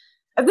me?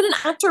 I've been an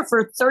actor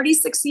for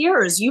 36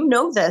 years. You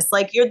know this,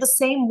 like you're the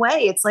same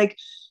way. It's like,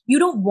 you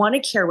don't want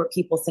to care what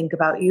people think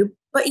about you,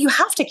 but you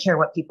have to care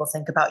what people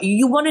think about you.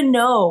 You want to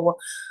know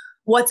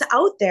what's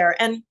out there.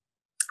 And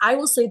I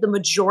will say the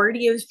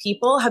majority of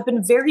people have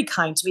been very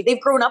kind to me.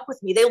 They've grown up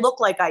with me. They look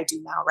like I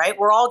do now, right?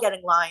 We're all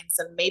getting lines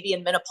and maybe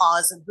in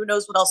menopause and who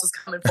knows what else is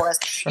coming for us,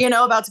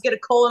 about to get a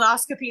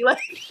colonoscopy,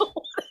 like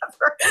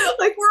whatever.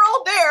 Like we're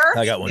all there.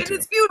 I got one too.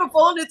 It's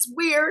beautiful and it's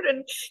weird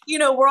and,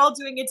 we're all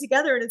doing it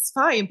together and it's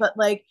fine. But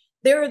like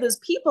there are those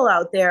people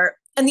out there.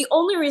 And the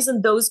only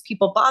reason those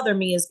people bother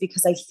me is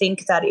because I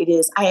think that it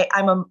is,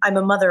 I'm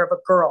a mother of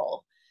a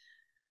girl.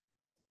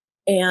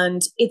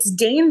 And it's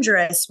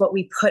dangerous what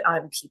we put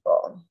on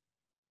people.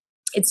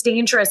 It's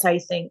dangerous, I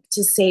think,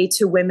 to say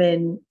to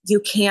women, you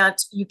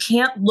can't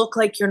look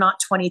like you're not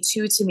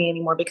 22 to me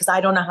anymore because I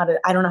don't know how to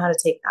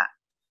take that.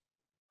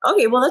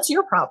 Okay, well, that's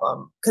your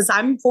problem because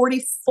I'm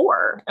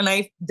 44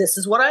 and this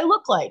is what I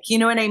look like. You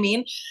know what I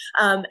mean?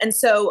 And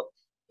so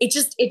it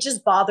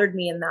just bothered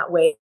me in that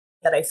way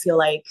that I feel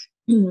like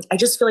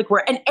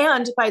we're,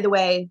 and by the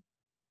way,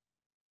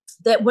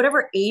 that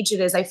whatever age it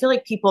is, I feel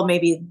like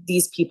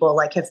these people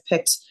like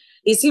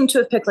they seem to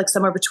have picked like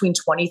somewhere between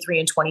 23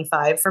 and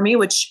 25 for me,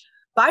 which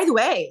by the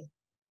way,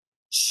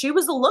 she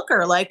was a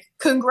looker. Like,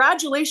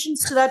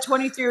 congratulations to that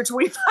 23 or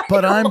 25.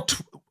 But I'm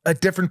a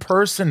different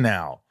person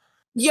now.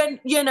 And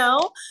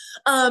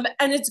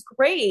it's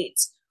great.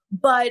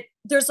 But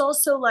there's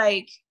also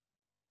like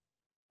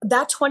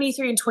that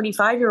 23 and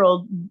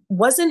 25-year-old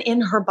wasn't in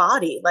her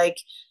body. Like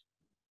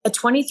At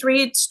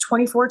 23,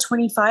 24,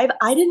 25,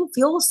 I didn't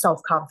feel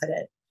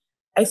self-confident.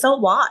 I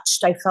felt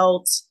watched. I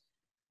felt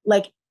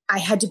like I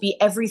had to be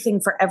everything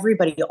for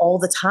everybody all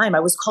the time. I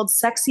was called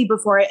sexy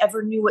before I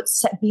ever knew what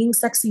being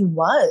sexy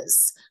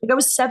was. Like I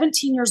was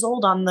 17 years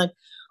old on the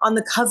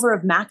cover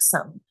of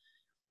Maxim.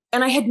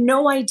 And I had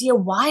no idea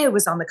why I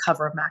was on the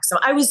cover of Maxim.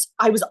 I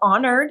was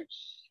honored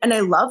and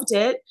I loved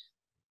it.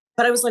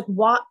 But I was like,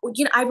 what?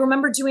 You know, I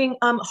remember doing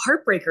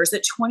Heartbreakers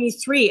at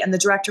 23. And the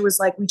director was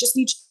like, we just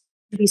need you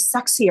to be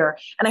sexier.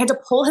 And I had to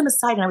pull him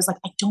aside. And I was like,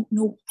 I don't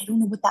know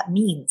what that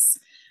means.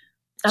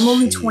 I'm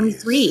only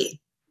 23.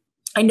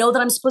 I know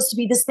that I'm supposed to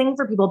be this thing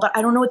for people, but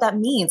I don't know what that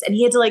means. And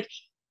he had to like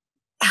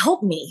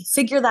help me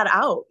figure that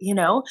out, you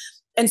know?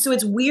 And so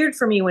it's weird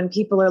for me when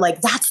people are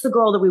like, that's the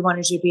girl that we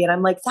wanted you to be. And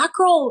I'm like, that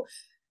girl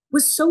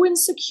was so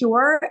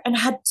insecure and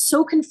had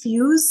so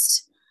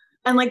confused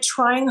and like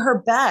trying her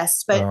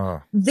best.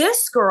 But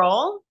this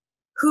girl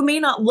who may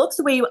not look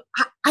the way you,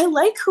 I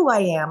like who I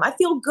am. I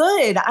feel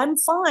good. I'm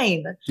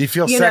fine. Do you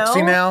feel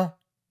sexy now?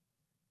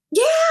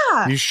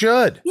 Yeah. You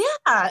should. Yeah.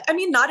 I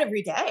mean, not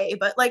every day,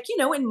 but like, you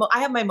know, I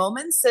have my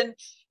moments and,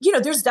 you know,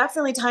 there's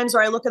definitely times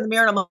where I look in the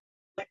mirror and I'm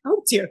like,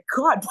 oh dear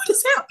God, what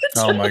has happened?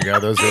 Oh my God.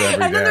 Those are every day.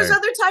 And then there's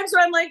other times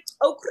where I'm like,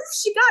 oh,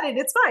 she got it.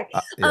 It's fine.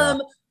 Yeah.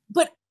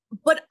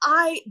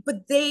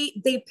 But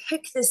they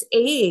pick this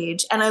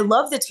age, and I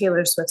love that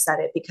Taylor Swift said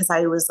it because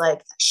I was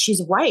like,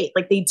 she's right.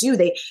 Like they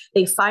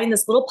find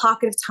this little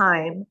pocket of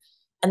time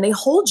and they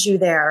hold you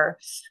there.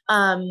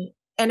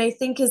 And I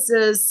think as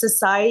a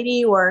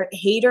society or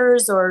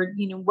haters or,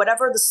 you know,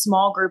 whatever the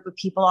small group of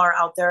people are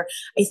out there,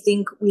 I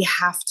think we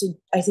have to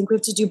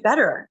do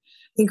better.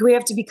 I think we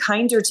have to be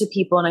kinder to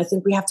people. And I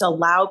think we have to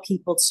allow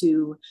people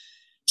to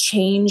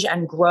change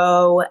and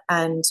grow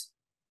and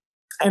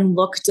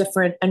look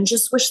different and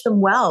just wish them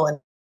well. And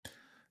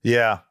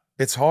yeah,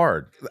 it's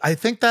hard. I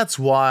think that's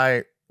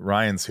why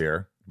Ryan's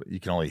here, but you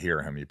can only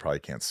hear him. You probably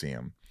can't see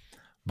him.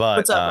 But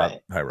what's up, Ryan?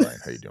 Hi, Ryan.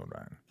 How you doing,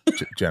 Ryan?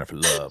 Jennifer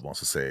Love wants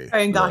to say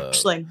Ryan love.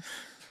 Gosling.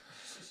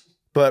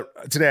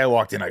 But today I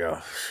walked in, I go,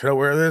 should I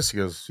wear this? He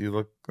goes, you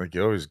look like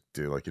you always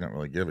do. Like you don't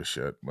really give a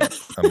shit. But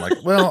I'm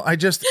like, well,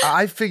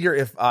 I figure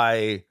if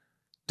I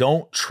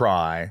don't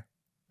try,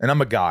 and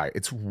I'm a guy,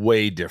 it's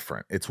way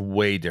different. It's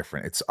way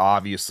different. It's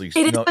obviously.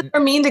 It is for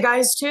mean to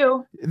guys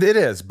too. It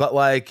is. But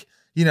like,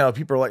 you know,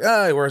 people are like,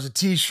 oh, he wears a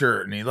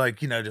t-shirt and he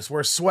like, you know, just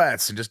wears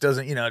sweats and just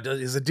doesn't, you know,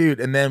 is a dude.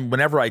 And then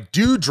whenever I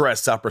do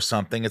dress up or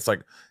something, it's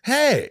like,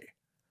 hey.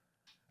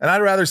 And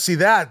I'd rather see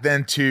that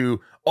than to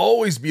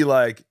always be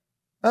like,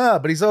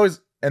 but he's always,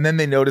 and then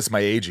they notice my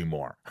aging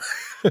more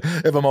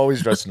if I'm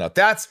always dressing up.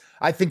 That's,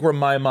 I think, where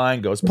my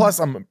mind goes. Plus,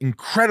 I'm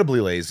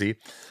incredibly lazy.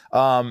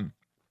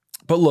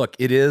 But look,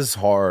 it is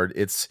hard.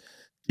 It's,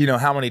 you know,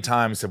 how many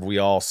times have we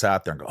all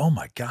sat there and go, oh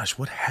my gosh,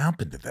 what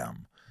happened to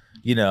them?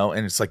 You know,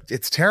 and it's like,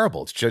 it's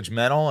terrible. It's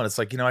judgmental. And it's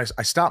like, you know,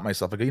 I stop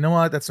myself. I go, you know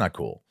what? That's not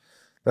cool.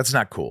 That's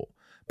not cool.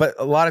 But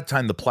a lot of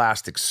time, the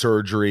plastic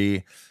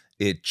surgery,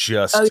 it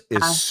just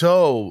is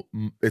so,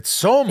 it's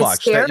so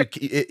much that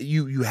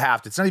you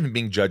have to, it's not even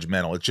being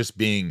judgmental. It's just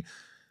being,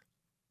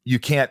 you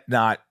can't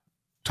not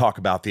talk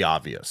about the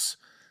obvious.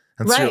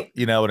 And so,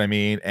 you know what I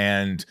mean?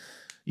 And,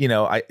 you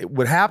know,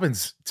 what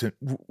happens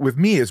with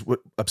me is what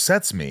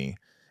upsets me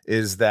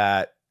is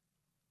that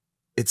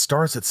it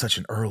starts at such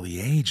an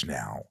early age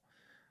now.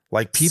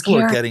 Like people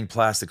are getting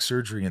plastic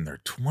surgery in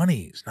their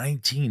 20s,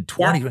 19,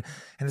 20. Yeah.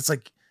 And it's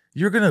like,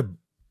 you're going to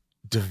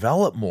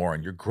develop more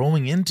and you're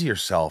growing into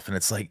yourself. And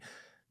it's like,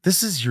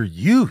 this is your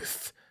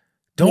youth.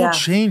 Don't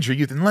change your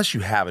youth unless you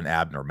have an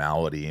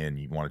abnormality and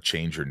you want to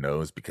change your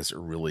nose because it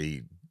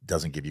really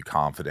doesn't give you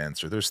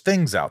confidence or there's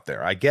things out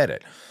there. I get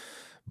it.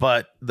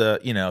 But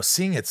you know,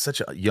 seeing at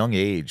such a young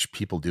age,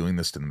 people doing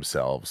this to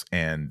themselves,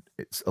 and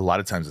it's a lot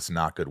of times it's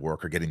not good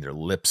work or getting their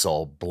lips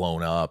all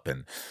blown up.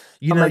 And,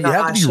 you know, you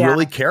have to be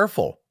really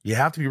careful. You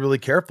have to be really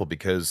careful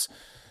because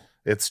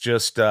it's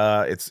just,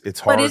 it's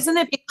hard. But isn't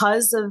it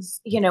because of,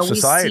 you know,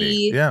 society.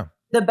 We see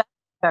the best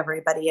of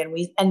everybody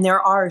and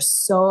there are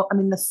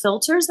the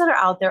filters that are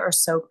out there are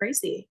so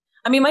crazy.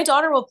 I mean, my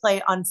daughter will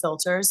play on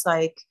filters,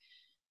 like,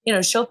 you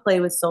know, she'll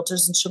play with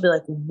filters and she'll be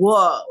like,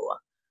 whoa,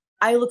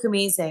 I look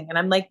amazing. And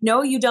I'm like,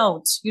 no, you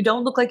don't. You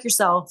don't look like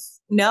yourself.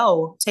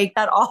 No, take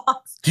that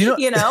off.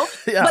 You know?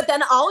 But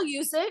then I'll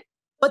use it.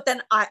 But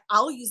then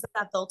I'll use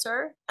that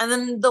filter. And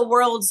then the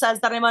world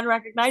says that I'm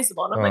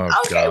unrecognizable. And I'm like,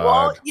 okay,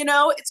 well, you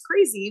know, it's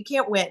crazy. You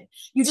can't win.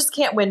 You just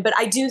can't win. But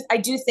I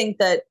do think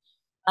that,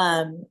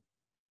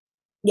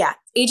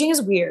 aging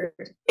is weird.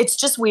 It's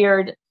just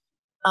weird.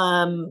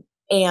 And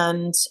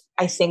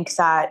I think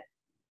that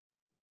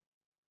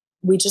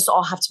we just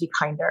all have to be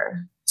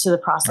kinder to the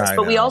process.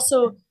 But we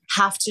also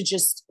have to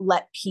just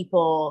let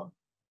people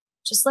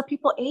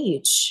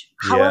age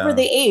however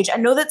they age. I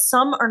know that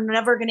some are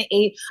never going to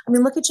age. I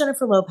mean, look at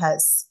Jennifer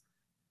Lopez.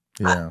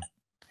 None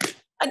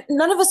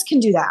of us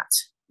can do that.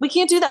 We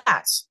can't do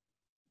that.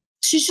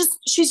 She's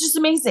just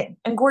amazing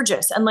and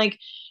gorgeous. And like,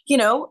 you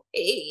know,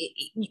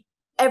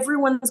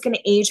 everyone's going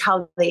to age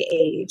how they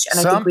age.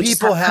 And some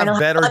people have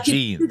better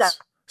genes.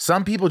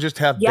 Some people just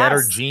have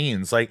better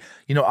genes. Like,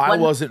 you know, I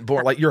wasn't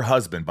born like your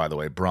husband, by the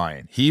way,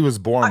 Brian. He was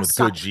born with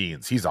good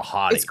genes. He's a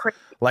hottie. It's crazy.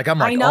 Like, I'm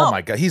like, oh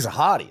my God, he's a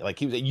hottie. Like,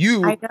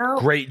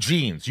 great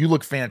genes. You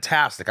look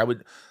fantastic.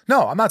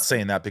 No, I'm not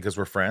saying that because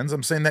we're friends.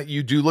 I'm saying that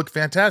you do look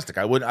fantastic.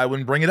 I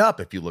wouldn't bring it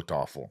up if you looked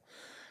awful,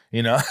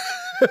 you know?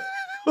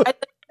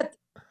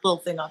 Little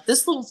thing off.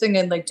 This little thing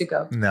I'd like to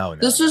go. No.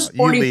 This is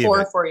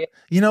 44 for you.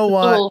 You know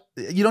what?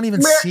 You don't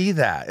even see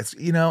that. It's,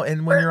 you know,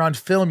 and when you're on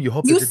film, you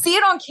hope you see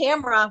it on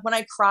camera. When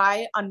I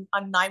cry on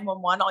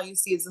 911, all you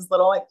see is this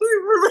little like.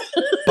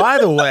 By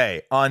the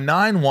way, on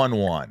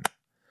 911.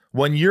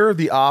 When you're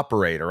the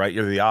operator, right?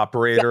 You're the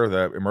operator,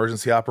 the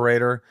emergency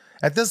operator.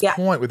 At this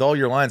point, with all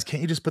your lines,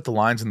 can't you just put the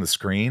lines in the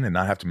screen and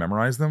not have to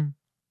memorize them?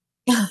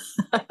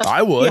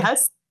 I would.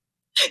 Yes.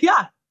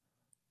 Yeah.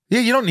 Yeah,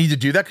 you don't need to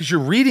do that because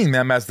you're reading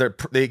them as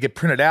they get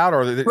printed out,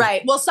 or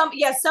right. Well, some of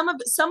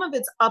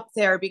it's up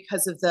there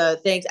because of the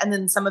things, and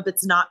then some of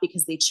it's not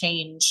because they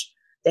change.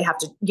 They have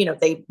to, you know,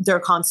 they're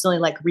constantly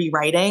like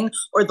rewriting,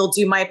 or they'll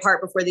do my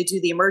part before they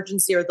do the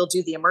emergency, or they'll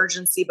do the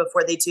emergency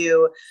before they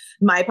do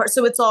my part.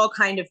 So it's all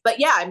kind of, but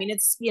yeah, I mean,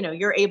 it's, you know,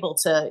 you're able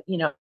to, you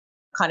know,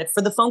 kind of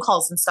for the phone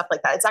calls and stuff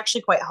like that. It's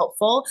actually quite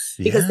helpful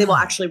because they will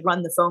actually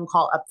run the phone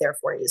call up there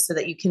for you so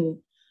that you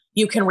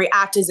can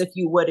react as if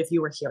you would if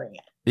you were hearing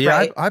it. Yeah,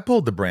 right? I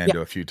pulled the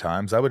Brando a few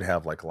times. I would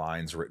have like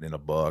lines written in a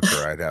book,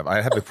 or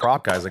I have the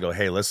prop guys. I go,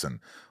 hey, listen,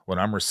 when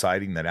I'm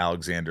reciting that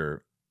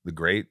Alexander the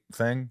Great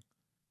thing,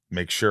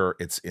 make sure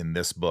it's in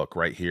this book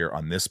right here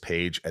on this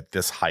page at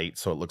this height,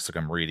 so it looks like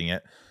I'm reading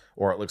it,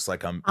 or it looks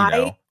like I'm, you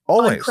know,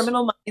 always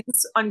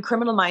on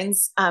Criminal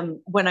Minds.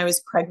 When I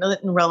was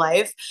pregnant in real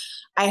life,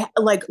 I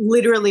like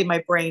literally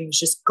my brain was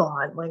just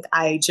gone. Like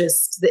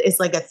it's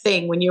like a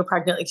thing when you're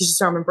pregnant, like you just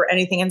don't remember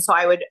anything. And so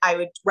I would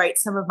write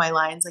some of my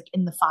lines like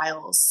in the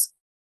files.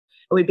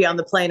 I would be on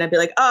the plane. I'd be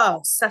like,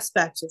 oh,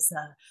 suspect is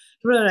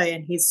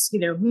and he's, you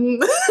know,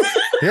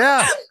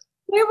 yeah.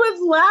 They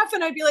would laugh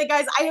and I'd be like,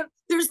 guys,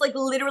 there's like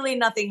literally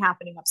nothing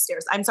happening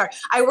upstairs. I'm sorry.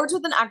 I worked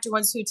with an actor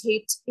once who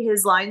taped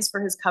his lines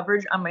for his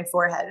coverage on my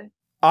forehead.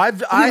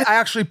 I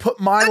actually put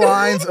my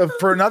lines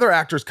for another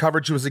actor's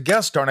coverage who was a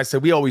guest star, and I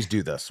said, we always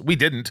do this. We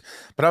didn't,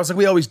 but I was like,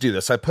 we always do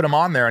this. I put him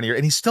on there,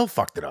 and he still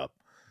fucked it up.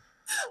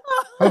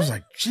 I was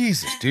like,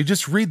 Jesus, dude,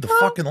 just read the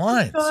fucking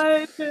lines.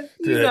 Dude,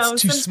 it's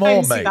too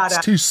small, mate.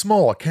 It's too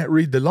small. I can't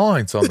read the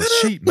lines on the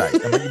sheet, mate.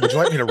 I mean, would you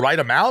like me to write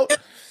them out?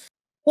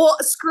 Well,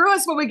 screw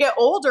us when we get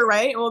older,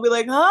 right? And we'll be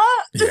like,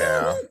 huh?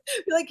 Yeah.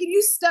 Be like, can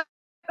you step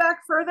back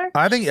further?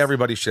 I think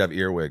everybody should have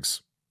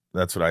earwigs.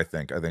 That's what I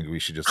think. I think we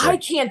should just. I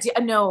can't do.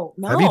 No.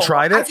 Have you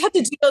tried it? I've had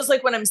to do those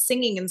like when I'm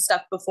singing and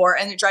stuff before,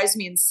 and it drives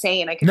me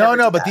insane. I can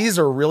but these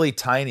are really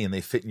tiny and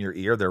they fit in your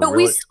ear. But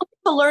we still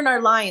have to learn our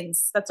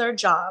lines. That's our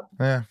job.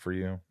 Yeah, for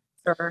you.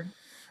 Sure.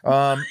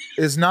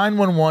 Is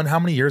 911? How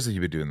many years have you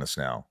been doing this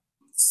now?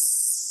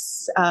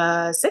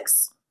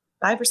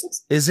 5 or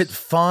 6. Is it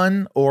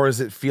fun, or does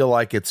it feel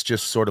like it's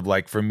just sort of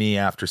like, for me,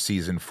 after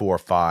season 4 or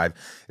 5,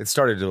 it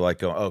started to like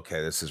go,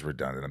 okay, this is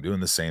redundant. I'm doing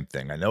the same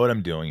thing. I know what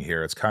I'm doing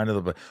here. It's kind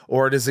of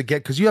or does it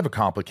get, because you have a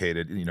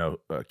complicated, you know,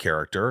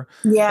 character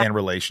and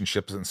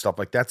relationships and stuff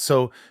like that.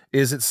 So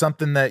is it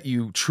something that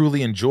you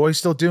truly enjoy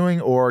still doing,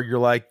 or you're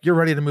like, you're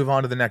ready to move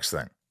on to the next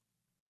thing?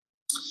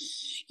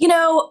 You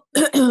know,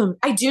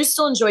 I do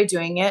still enjoy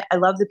doing it. I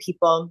love the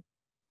people.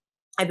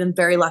 I've been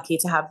very lucky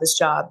to have this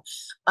job.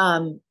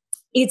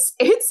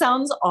 It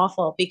sounds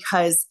awful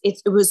because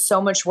it was so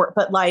much work,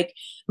 but like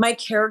my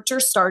character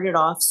started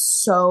off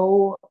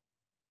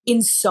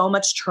in so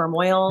much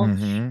turmoil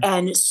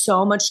and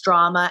so much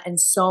drama and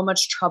so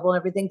much trouble and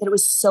everything that it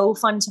was so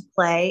fun to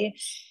play.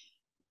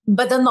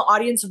 But then the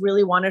audience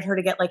really wanted her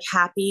to get like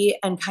happy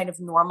and kind of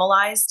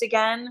normalized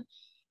again.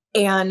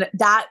 And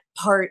that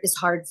part is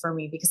hard for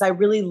me because I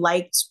really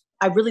liked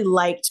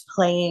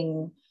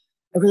playing.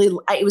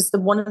 It was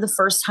one of the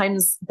first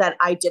times that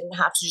I didn't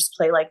have to just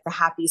play like the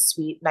happy,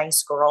 sweet,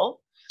 nice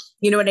girl.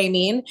 You know what I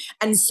mean?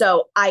 And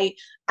so I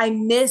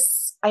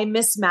miss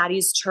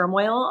Maddie's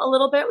turmoil a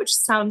little bit, which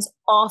sounds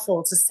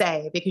awful to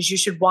say because you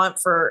should want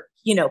for,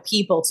 you know,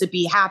 people to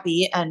be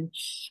happy and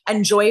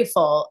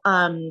joyful.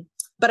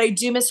 But I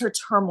do miss her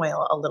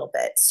turmoil a little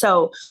bit.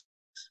 So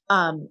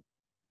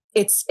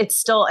it's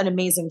still an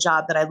amazing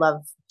job that I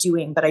love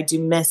doing, but I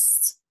do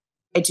miss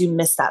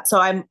that.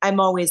 So I'm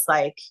always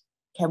like,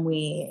 can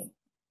we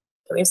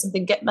have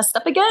something get messed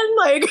up again?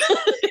 Like,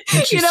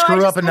 can she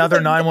screw up another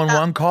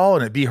 911 call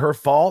and it be her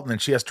fault, and then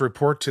she has to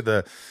report to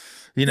the,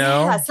 you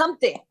know,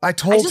 something. I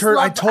told her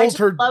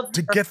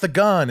to get the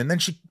gun, and then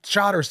she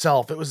shot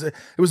herself. It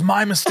was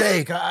my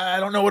mistake. I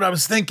don't know what I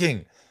was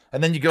thinking.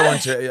 And then you go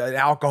into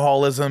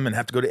alcoholism and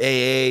have to go to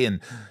AA,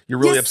 and you're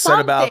really upset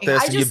about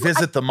this, and you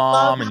visit the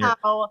mom, and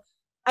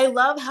I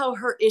love how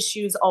her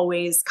issues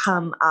always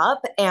come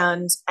up,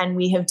 and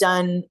we have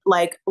done,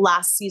 like,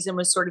 last season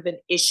was sort of an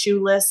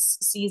issue-less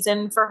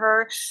season for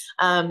her.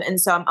 And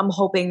so I'm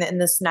hoping that in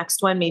this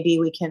next one, maybe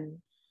we can,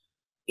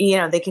 you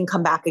know, they can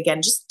come back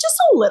again, just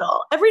a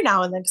little every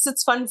now and then. 'Cause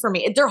it's fun for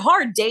me. They're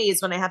hard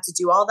days when I have to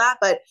do all that,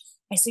 but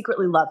I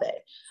secretly love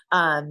it.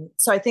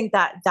 So I think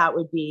that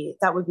would be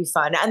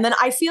fun. And then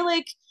I feel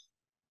like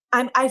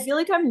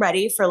I'm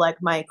ready for like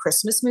my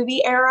Christmas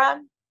movie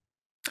era.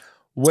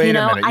 Wait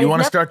a minute. You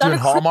want to start doing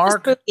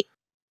Hallmark?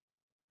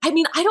 I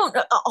mean, I don't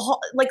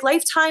like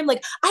Lifetime.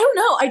 Like, I don't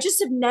know. I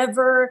just have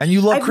never. And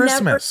you love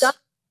Christmas.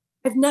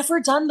 I've never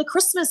done the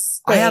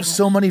Christmas thing. I have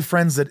so many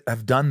friends that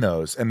have done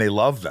those and they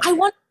love them. I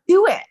want to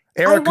do it.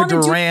 Erica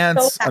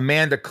Durance,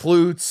 Amanda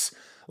Klutz,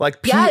 like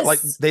yes.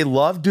 like they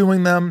love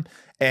doing them.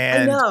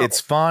 And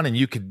it's fun, and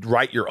you could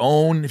write your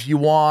own if you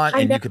want,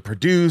 and you could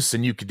produce,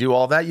 and you could do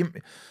all that.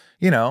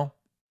 You know.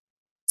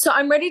 So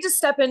I'm ready to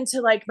step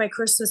into like my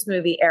Christmas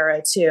movie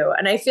era too.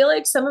 And I feel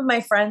like some of my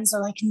friends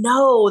are like,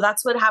 no,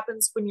 that's what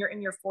happens when you're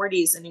in your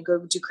 40s and you go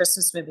do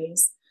Christmas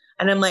movies.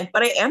 And I'm like,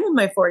 but I am in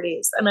my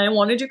 40s and I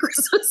want to do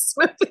Christmas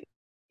movies.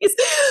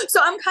 So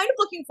I'm kind of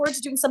looking forward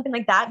to doing something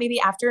like that, maybe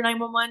after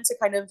 911 to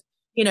kind of,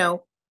 you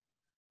know,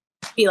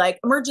 be like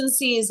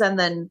emergencies and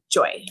then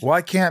joy.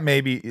 Why can't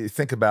maybe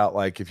think about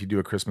like if you do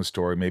a Christmas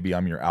Story, maybe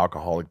I'm your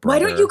alcoholic brother.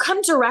 Why don't you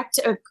come direct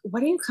a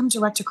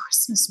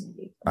Christmas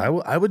movie?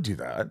 I would do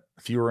that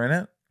if you were in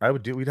it.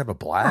 We'd have a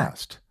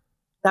blast.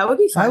 That would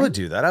be fun. I would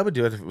do that. I would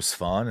do it if it was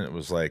fun and it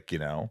was like, you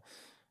know,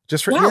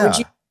 just for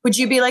Would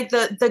you be like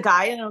the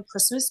guy in a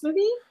Christmas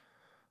movie?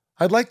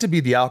 I'd like to be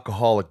the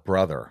alcoholic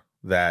brother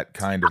that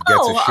kind of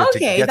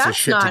gets his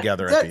shit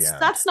together at the end.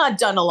 That's not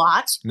done a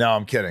lot. No,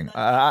 I'm kidding.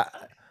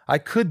 I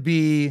could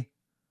be.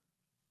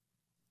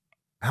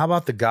 How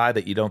about the guy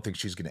that you don't think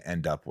she's going to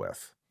end up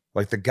with?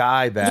 Like the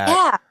guy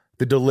that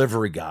the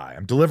delivery guy.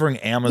 I'm delivering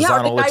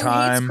Amazon all the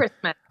time.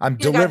 I'm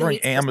delivering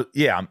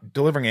I'm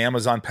delivering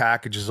Amazon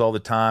packages all the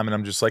time, and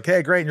I'm just like,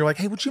 hey, great. And you're like,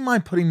 hey, would you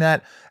mind putting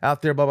that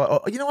out there? Blah blah.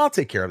 Oh, you know, I'll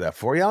take care of that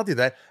for you. I'll do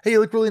that. Hey, you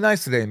look really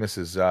nice today,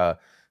 Mrs.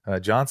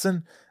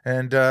 Johnson.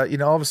 And you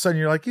know, all of a sudden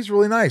you're like, he's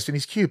really nice and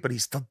he's cute, but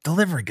he's the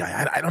delivery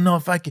guy. I don't know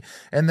if I can.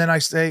 And then I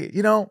say,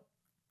 you know,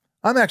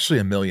 I'm actually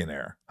a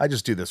millionaire. I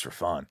just do this for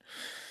fun.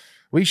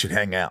 We should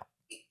hang out.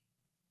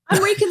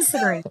 I'm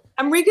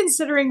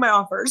reconsidering my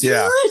offers.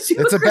 Yeah,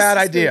 it's a bad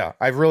idea.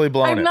 I've really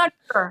blown it.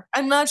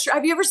 I'm not sure.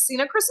 Have you ever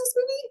seen a Christmas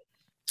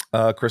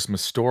movie?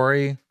 Christmas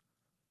Story,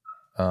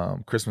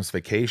 Christmas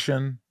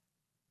Vacation.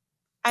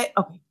 I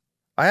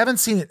haven't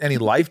seen any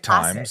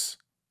Lifetimes. Classic.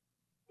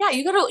 Yeah,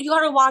 you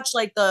gotta watch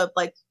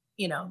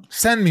you know.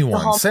 Send me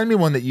one. Send me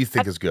one that you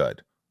think is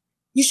good.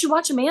 You should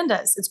watch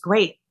Amanda's. It's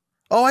great.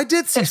 Oh, I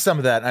did see some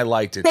of that and I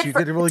liked it. She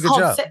did a really good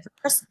job.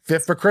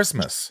 Fit for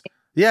Christmas.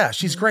 Yeah,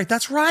 she's great.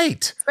 That's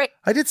right. Great.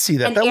 I did see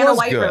that. And that Anna was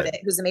White good. wrote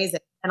it, who's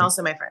amazing, and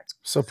also my friend.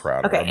 So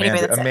proud of her.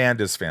 Anyway,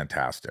 Amanda's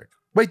fantastic.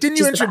 Wait, didn't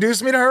you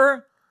introduce me to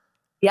her?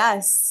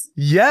 Yes.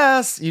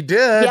 Yes, you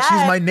did. Yes.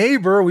 She's my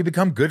neighbor. We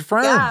become good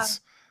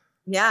friends.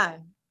 Yeah.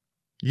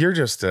 You're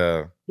just you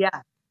know, how do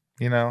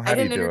you do it? I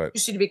didn't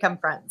introduce you to become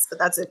friends, but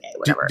that's okay.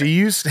 Whatever. Do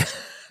you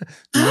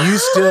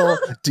still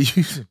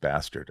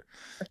bastard?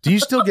 Do you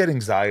still get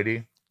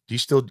anxiety? Do you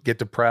still get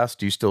depressed?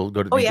 Do you still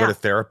go to go to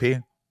therapy?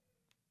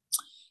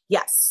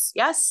 Yes,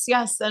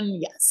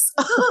 and yes.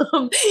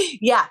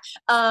 Yeah.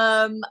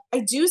 I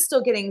do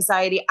still get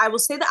anxiety. I will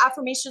say the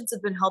affirmations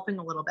have been helping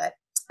a little bit.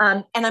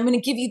 And I'm going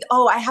to give you,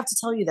 I have to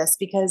tell you this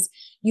because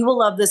you will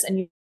love this and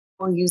you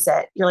will use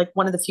it. You're like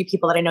one of the few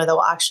people that I know that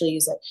will actually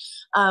use it.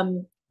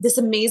 This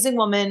amazing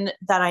woman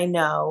that I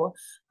know,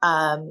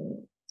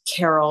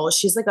 Carol,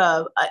 she's like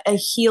a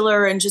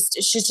healer and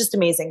she's just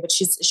amazing, but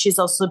she's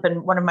also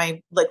been one of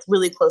my like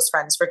really close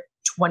friends for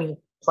 20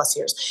 plus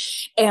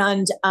years.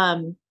 And,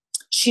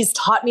 she's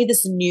taught me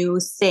this new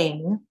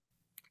thing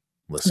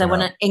that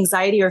when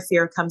anxiety or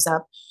fear comes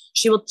up,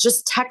 she will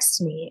just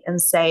text me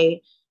and say,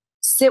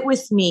 sit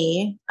with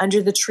me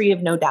under the tree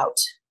of no doubt.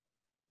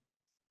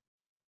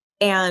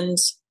 And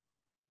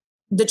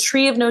the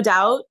tree of no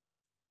doubt,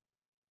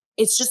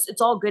 it's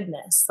all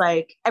goodness.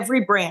 Like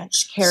every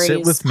branch carries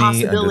sit with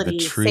possibility, me under the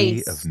tree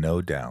faith, of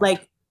no doubt.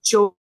 like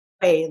joy,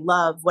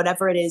 love,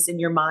 whatever it is in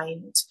your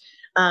mind.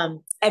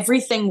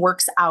 Everything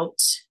works out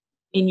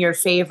in your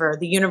favor.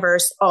 The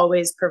universe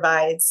always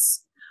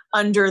provides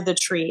under the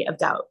tree of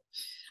doubt.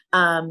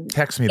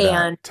 Text me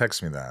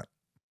that.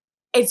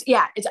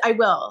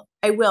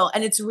 I will.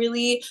 And it's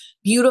really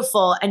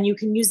beautiful and you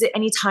can use it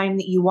anytime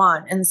that you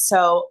want. And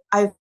so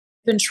I've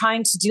been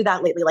trying to do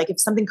that lately. Like if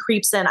something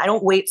creeps in, I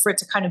don't wait for it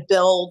to kind of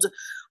build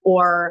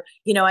or,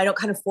 you know, I don't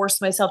kind of force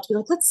myself to be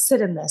like, let's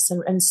sit in this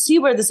and see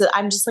where this is.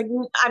 I'm just like,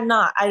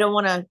 I don't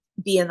want to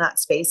be in that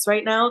space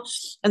right now.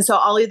 And so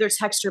I'll either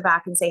text her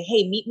back and say,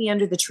 hey, meet me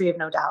under the tree of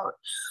no doubt.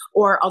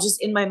 Or I'll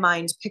just in my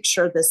mind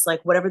picture this,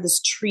 like whatever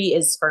this tree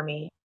is for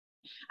me.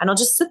 And I'll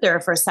just sit there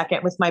for a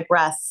second with my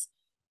breath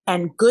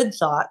and good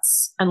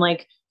thoughts and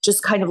like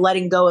just kind of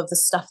letting go of the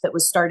stuff that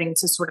was starting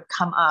to sort of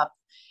come up.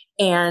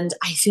 And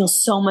I feel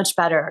so much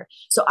better.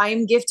 So I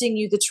am gifting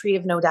you the tree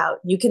of no doubt.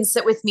 You can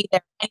sit with me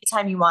there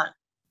anytime you want.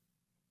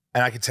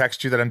 And I can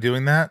text you that I'm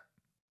doing that?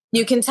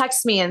 You can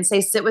text me and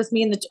say, sit with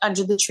me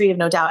under the tree of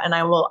no doubt. And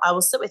I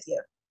will sit with you.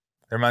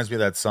 It reminds me of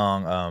that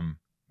song.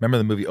 Remember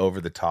the movie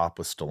Over the Top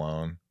with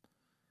Stallone?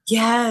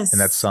 Yes. And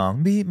that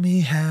song, meet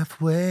me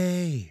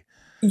halfway.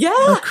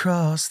 Yeah.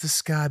 across the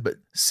sky, but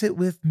sit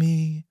with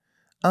me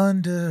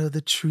under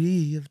the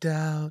tree of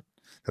doubt.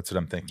 That's what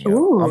I'm thinking of.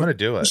 Ooh, I'm going to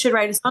do you it. should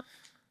write a song.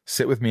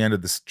 Sit with me under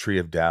this tree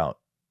of doubt.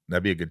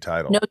 That'd be a good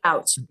title. No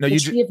doubt. No, The you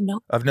tree of no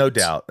of no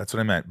doubt. That's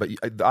what I meant. But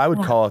I would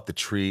Yeah. call it the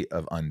tree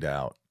of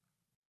undoubt.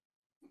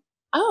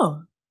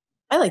 Oh,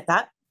 I like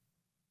that.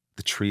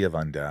 The tree of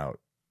undoubt.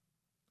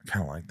 I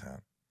kind of like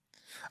that.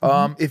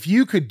 Mhm. If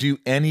you could do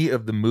any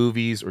of the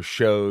movies or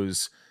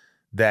shows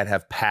that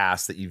have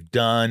passed that you've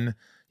done,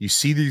 you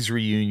see these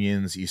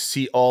reunions, you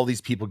see all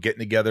these people getting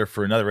together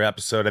for another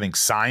episode. I think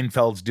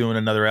Seinfeld's doing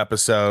another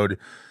episode.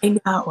 I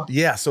know.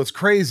 Yeah, so it's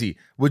crazy.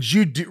 Would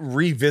you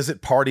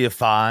revisit Party of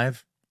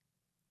Five?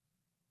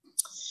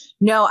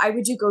 No, I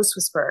would do Ghost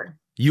Whisperer.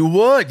 You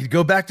would. You'd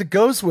go back to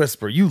Ghost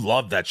Whisperer. You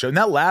loved that show. And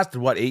that lasted,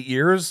 what, 8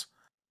 years?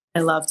 I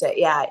loved it.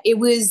 Yeah, it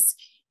was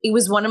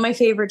one of my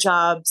favorite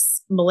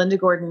jobs. Melinda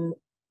Gordon,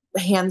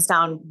 hands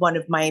down, one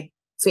of my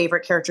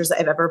favorite characters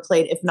I've ever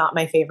played, if not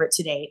my favorite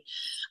to date.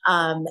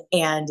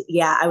 And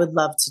yeah, I would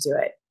love to do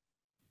it.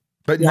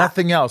 But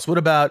nothing else. What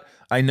about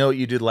I Know What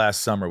You Did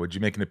Last Summer? Would you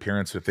make an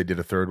appearance if they did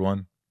a third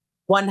one?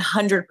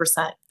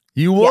 100%.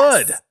 You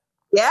would?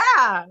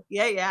 Yes.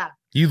 Yeah.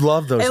 You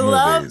love those movies. I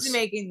loved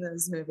making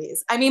those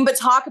movies. I mean, but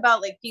talk about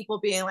like people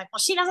being like, well,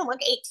 she doesn't look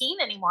 18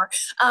 anymore.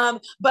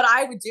 But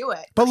I would do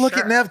it. But look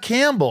at Nev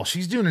Campbell.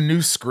 She's doing a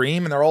new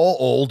Scream and they're all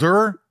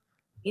older.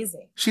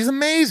 Easy. She's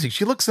amazing.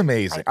 She looks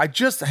amazing. I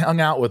just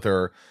hung out with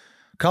her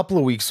a couple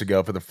of weeks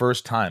ago for the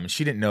first time, and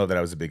she didn't know that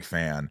I was a big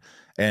fan.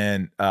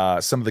 And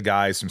some of the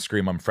guys from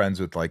Scream, I'm friends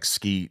with, like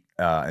Skeet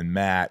and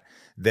Matt,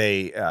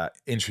 they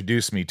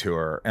introduced me to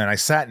her. And I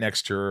sat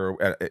next to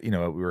her. We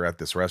were at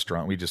this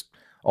restaurant. We just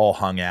all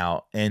hung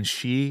out. And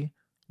she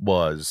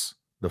was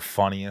the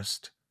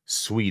funniest,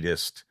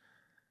 sweetest,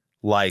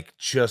 like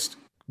just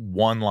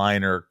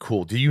one-liner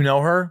cool. Do you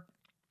know her?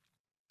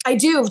 I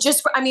do.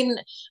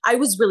 I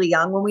was really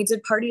young when we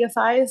did Party of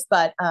Five,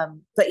 but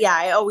yeah,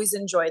 I always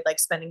enjoyed like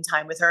spending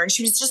time with her, and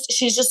she's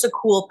just a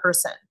cool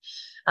person.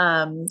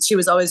 She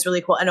was always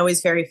really cool and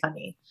always very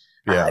funny.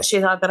 Yeah. She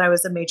thought that I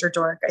was a major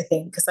dork, I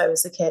think, because I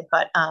was a kid,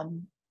 but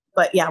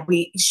yeah,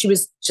 she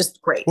was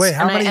just great. Wait,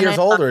 how many years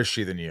older is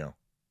she than you?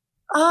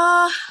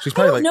 She's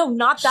probably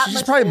not that much.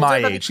 She's probably older, my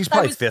age. She's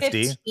probably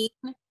 50. 15,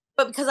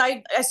 but because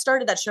I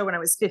started that show when I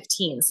was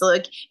 15. So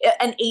like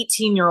an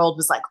 18-year-old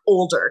was like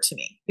older to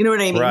me. You know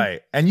what I mean?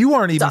 Right. And you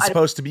weren't even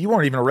you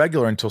weren't even a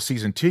regular until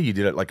season 2. You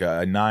did it like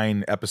a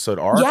 9-episode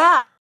arc.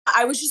 Yeah.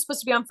 I was just supposed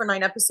to be on for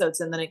 9 episodes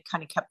and then it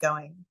kind of kept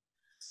going.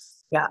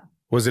 Yeah.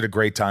 Was it a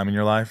great time in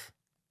your life?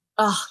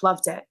 Oh,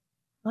 loved it.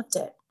 Loved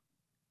it.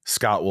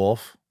 Scott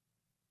Wolf.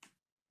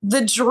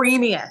 The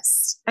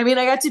dreamiest. I mean,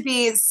 I got to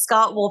be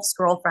Scott Wolf's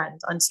girlfriend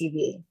on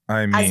TV.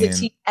 I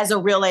mean, as a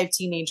real life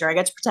teenager, I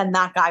got to pretend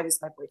that guy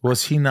was my boyfriend.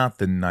 Was he not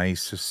the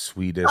nicest,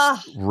 sweetest,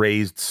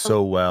 raised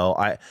so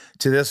well?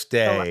 To this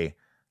day,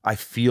 I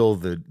feel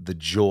the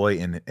joy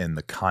and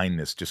the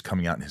kindness just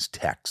coming out in his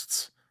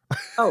texts.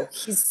 Oh,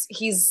 he's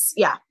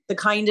the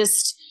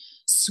kindest,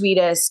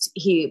 sweetest.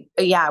 We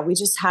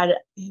just had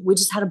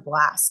a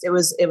blast. It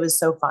was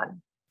so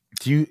fun.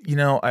 Do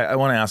I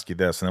want to ask you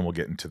this, and then we'll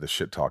get into the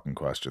shit talking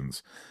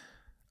questions.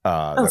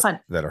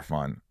 Fun. That are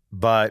fun.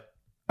 But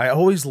I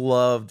always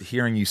loved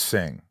hearing you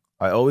sing.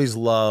 I always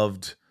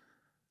loved,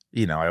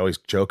 I always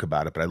joke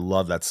about it, but I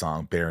love that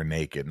song, Bare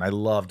Naked. And I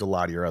loved a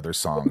lot of your other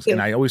songs.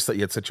 And I always thought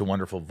you had such a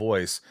wonderful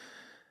voice.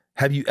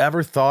 Have you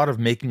ever thought of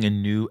making a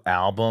new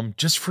album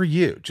just for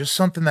you? Just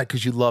something that,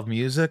 because you love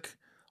music?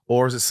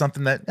 Or is it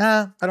something that,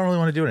 I don't really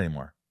want to do it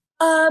anymore?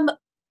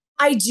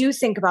 I do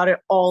think about it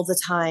all the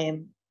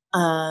time.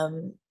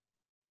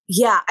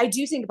 Yeah, I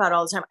do think about it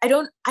all the time. I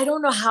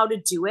don't know how to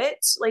do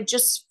it. Like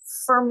just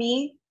for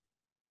me,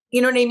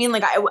 you know what I mean?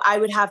 Like I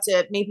would have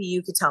to, maybe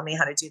you could tell me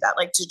how to do that.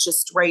 Like to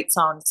just write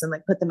songs and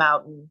like put them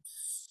out and,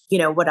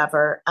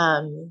 whatever.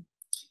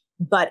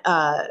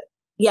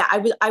 Yeah,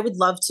 I would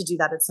love to do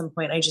that at some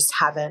point. I just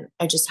haven't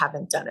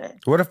done it.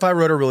 What if I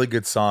wrote a really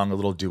good song, a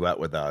little duet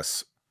with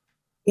us?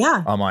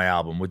 Yeah. On my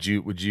album, would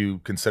you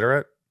consider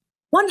it?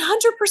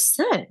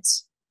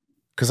 100%.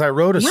 Because I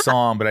wrote a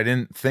song, but I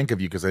didn't think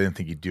of you because I didn't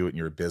think you'd do it and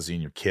you were busy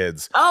and your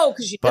kids. Oh,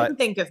 because you didn't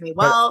think of me.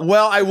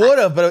 Well, I would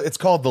have, but it's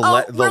called the.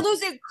 We're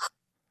losing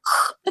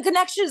the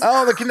connections.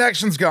 Oh, the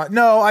connection's gone.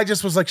 No, I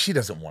just was like, she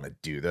doesn't want to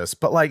do this,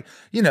 but like,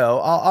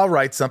 I'll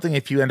write something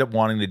if you end up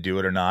wanting to do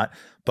it or not.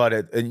 But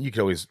and you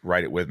could always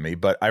write it with me.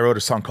 But I wrote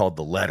a song called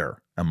 "The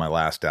Letter" on my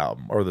last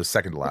album, or the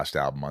second to last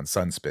album on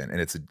Sunspin, and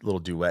it's a little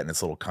duet and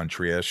it's a little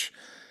country-ish.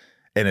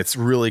 And it's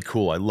really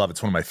cool. I love it.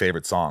 It's one of my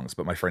favorite songs.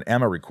 But my friend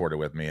Emma recorded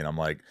with me, and I'm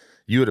like,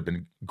 you would have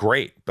been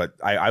great. But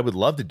I would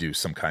love to do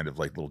some kind of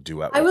like little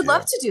duet. I would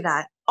love to do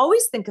that.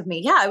 Always think of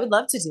me. Yeah, I would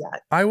love to do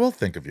that. I will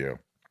think of you.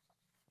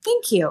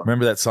 Thank you.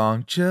 Remember that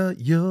song?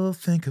 You'll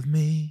think of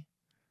me.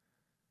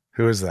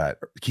 Who is that?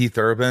 Keith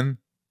Urban?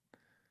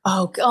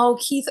 Oh,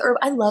 Keith Urban.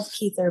 I love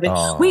Keith Urban.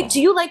 Oh. Wait,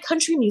 do you like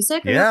country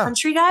music? Are you a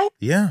country guy?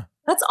 Yeah.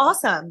 That's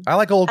awesome. I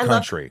like old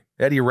country.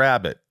 Eddie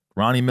Rabbitt,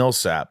 Ronnie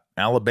Millsap,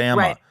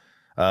 Alabama. Right.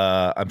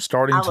 I'm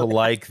starting to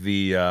like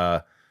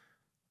the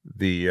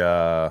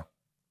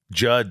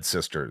Judd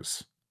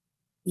sisters.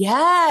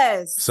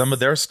 Yes. Some of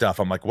their stuff,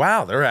 I'm like,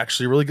 wow, they're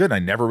actually really good. I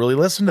never really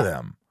listened to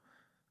them.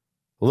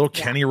 A little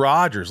Kenny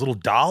Rogers, a little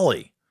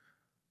Dolly,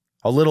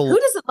 a little. Who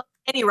doesn't love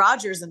Kenny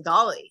Rogers and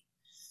Dolly?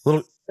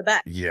 Little, the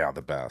best. Yeah,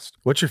 the best.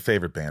 What's your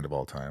favorite band of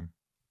all time?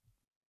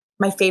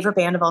 My favorite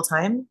band of all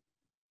time?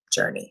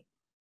 Journey.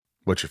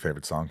 What's your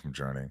favorite song from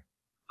Journey?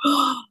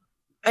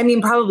 I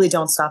mean, probably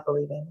Don't Stop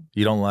Believing.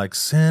 You don't like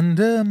Send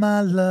Her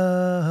My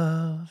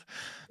Love?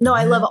 No,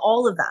 I love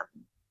all of them.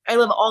 I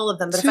love all of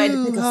them. But if I had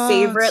to pick a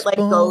favorite, like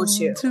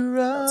go-to.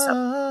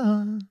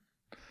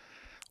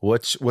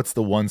 What's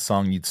the one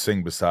song you'd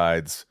sing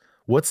besides?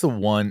 What's the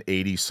one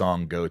 80s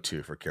song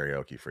go-to for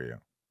karaoke for you?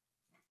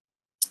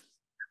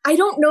 I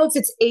don't know if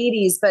it's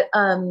 80s, but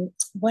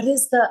what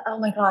is oh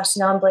my gosh,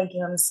 now I'm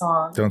blanking on the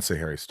song. Don't say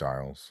Harry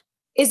Styles.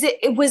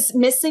 It was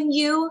Missing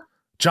You?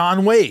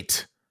 John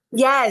Waite.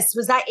 Yes.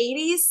 Was that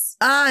 80s?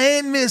 I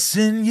ain't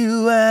missing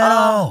you at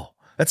all.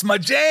 That's my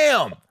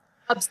jam.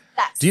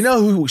 Obsessed. Do you know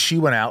who she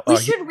went out? We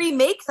should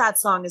remake that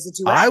song as a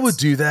duet. I would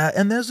do that.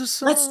 And there's a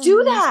song. Let's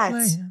do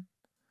that.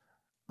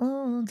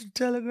 On the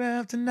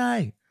telegraph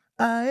tonight.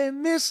 I ain't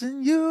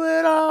missing you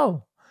at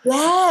all.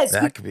 Yes.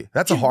 That could be.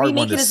 That's a hard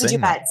one to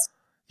sing.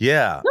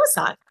 Yeah. No, it's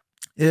not.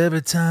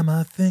 Every time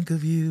I think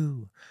of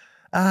you,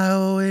 I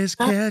always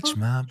catch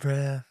my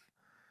breath.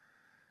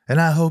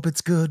 And I hope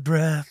it's good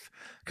breath,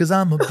 because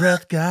I'm a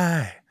breath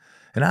guy.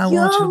 And I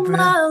want your breath.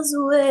 Miles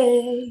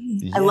away.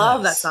 Yes. I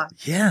love that song.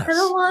 Yes. And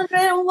I'm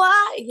wondering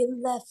why you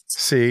left.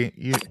 See,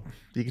 you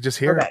can just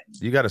hear it.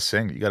 You got to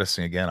sing. You got to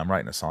sing again. I'm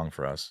writing a song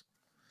for us.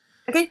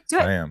 Okay, do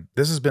it. I am.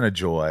 This has been a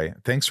joy.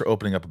 Thanks for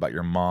opening up about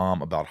your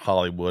mom, about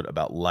Hollywood,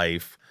 about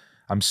life.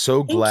 I'm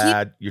so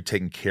glad you're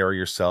taking care of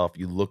yourself.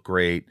 You look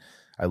great.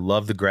 I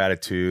love the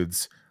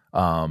gratitudes.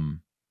 I'll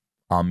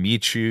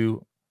meet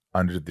you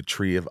under the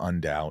tree of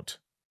undoubt.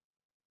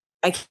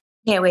 I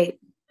can't wait.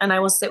 And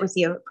I will sit with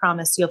you.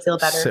 Promise you'll feel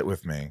better. Sit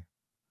with me.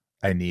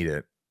 I need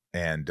it.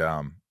 And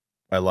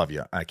I love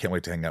you. I can't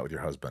wait to hang out with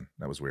your husband.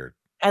 That was weird.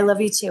 I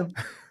love you too.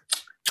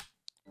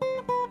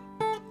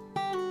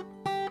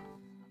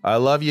 I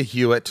love you,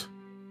 Hewitt.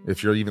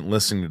 If you're even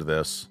listening to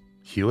this.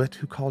 Hewitt?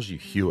 Who calls you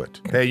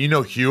Hewitt? Hey, you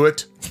know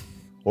Hewitt?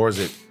 Or is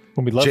it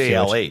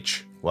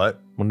JLH?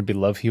 What? Wouldn't it be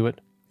Love Hewitt?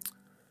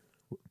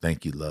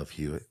 Thank you, Love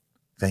Hewitt.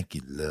 Thank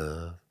you,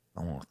 Love.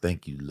 I want to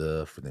thank you,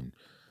 Love, for them.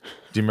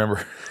 Do you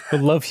remember?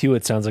 But Love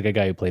Hewitt sounds like a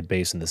guy who played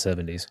bass in the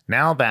 70s.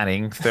 Now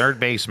batting, third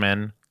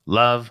baseman,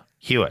 Love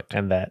Hewitt.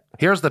 And that.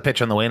 Here's the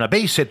pitch on the way, and a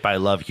base hit by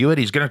Love Hewitt.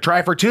 He's going to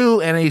try for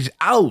two, and he's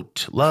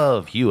out.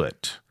 Love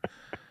Hewitt.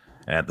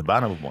 And at the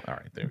bottom of one. All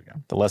right, there we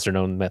go. The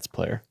lesser-known Mets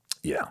player.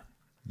 Yeah.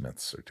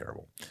 That's so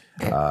terrible.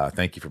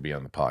 Thank you for being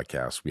on the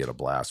podcast. We had a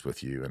blast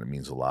with you, and it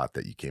means a lot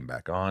that you came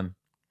back on.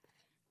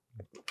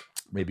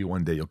 Maybe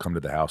one day you'll come to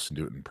the house and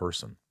do it in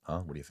person. Huh?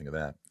 What do you think of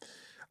that?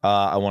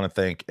 I want to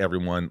thank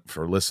everyone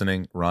for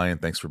listening. Ryan,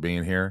 thanks for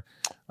being here.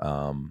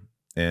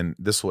 And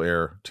this will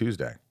air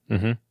Tuesday.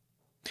 Mm-hmm.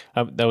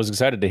 I was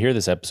excited to hear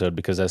this episode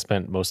because I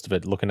spent most of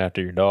it looking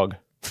after your dog.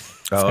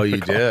 Oh, you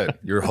did.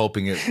 You're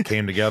hoping it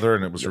came together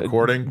and it was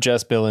recording.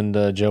 Jess, Bill,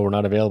 and Joe were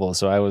not available,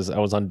 so I was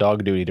on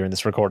dog duty during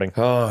this recording.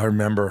 Oh, I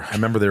remember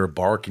they were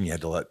barking. You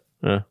had to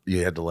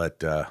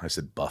let. I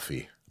said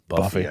Buffy.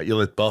 You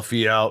let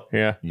Buffy out.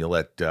 Yeah. You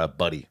let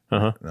Buddy.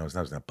 Uh-huh. No, it's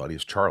not Buddy.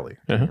 It's Charlie.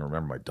 I don't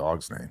remember my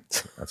dog's name.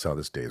 That's how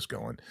this day is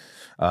going.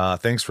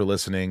 Thanks for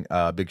listening.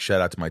 Big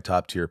shout out to my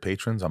top tier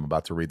patrons. I'm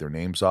about to read their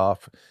names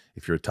off.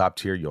 If you're a top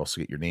tier, you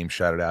also get your name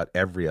shouted out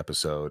every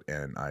episode,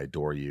 and I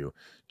adore you.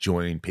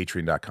 Join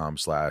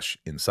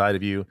patreon.com/inside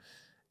of you,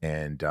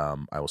 and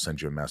I will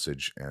send you a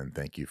message, and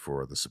thank you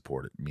for the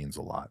support. It means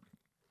a lot.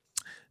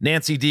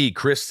 Nancy D,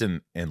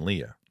 Kristen, and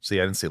Leah. See,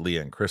 I didn't say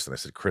Leah and Kristen. I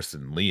said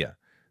Kristen and Leah.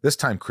 This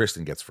time,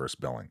 Kristen gets first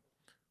billing.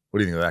 What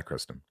do you think of that,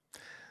 Kristen?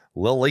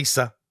 Lil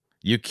Lisa,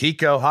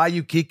 Yukiko. Hi,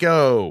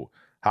 Yukiko.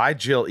 Hi,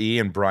 Jill E.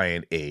 and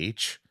Brian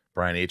H.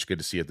 Brian H., good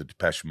to see you at the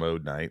Depeche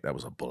Mode night. That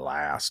was a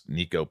blast.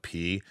 Nico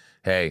P.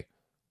 Hey,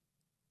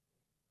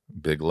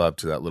 big love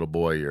to that little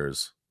boy of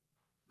yours.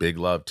 Big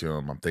love to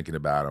him. I'm thinking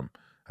about him.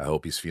 I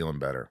hope he's feeling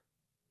better.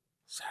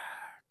 Zach.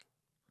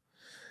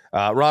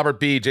 Robert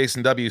B.,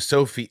 Jason W.,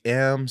 Sophie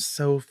M.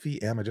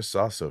 I just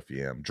saw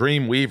Sophie M.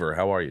 Dream Weaver.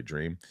 How are you,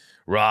 Dream?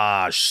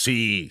 Raj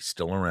C.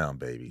 Still around,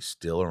 baby.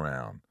 Still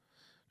around.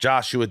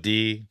 Joshua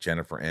D.,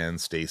 Jennifer N.,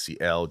 Stacy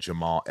L.,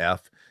 Jamal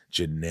F.,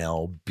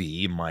 Janelle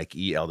B., Mike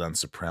E., Eldon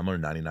Supremo,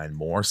 99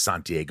 more,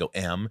 Santiago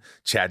M.,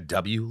 Chad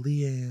W.,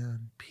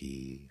 Leanne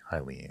P. Hi,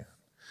 Leanne.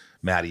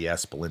 Maddie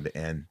S., Belinda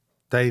N.,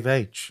 Dave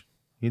H.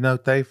 You know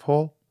Dave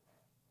Hall?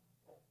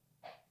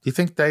 Do you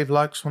think Dave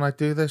likes when I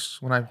do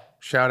this? When I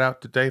shout out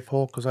to Dave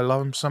Hall because I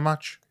love him so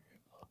much?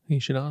 You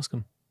should ask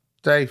him.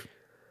 Dave,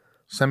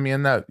 send me a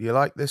note. You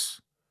like this?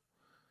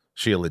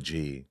 Sheila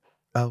G.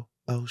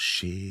 Oh,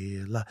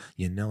 Sheila,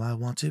 you know I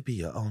want to be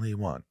your only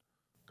one.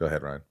 Go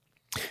ahead, Ryan.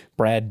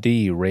 Brad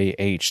D, Ray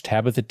H,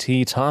 Tabitha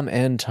T, Tom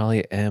N,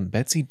 Talia M,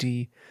 Betsy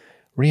D,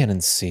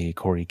 Rhiannon C,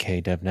 Corey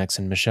K, Dev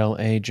Nexon, Michelle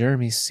A,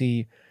 Jeremy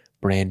C,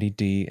 Brandy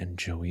D, and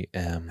Joey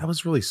M. That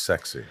was really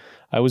sexy.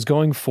 I was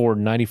going for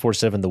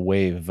 94.7 The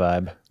Wave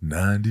vibe.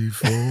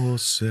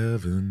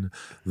 94.7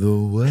 The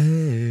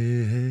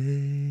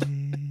Wave.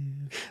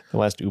 The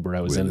last Uber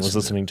I was We're in was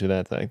listening to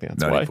that thing.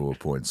 That's why.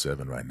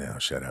 94.7 right now.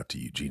 Shout out to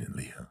Eugene and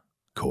Leah,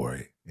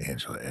 Corey,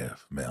 Angela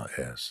F, Mel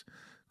S,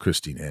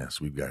 Christine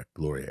S. We've got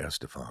Gloria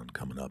Estefan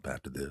coming up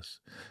after this.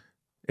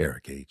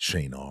 Eric H,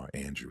 Shane R,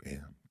 Andrew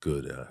M.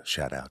 Good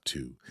shout out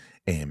to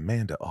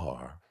Amanda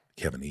R,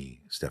 Kevin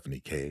E,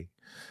 Stephanie K.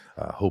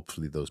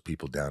 Hopefully those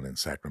people down in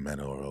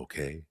Sacramento are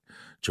okay.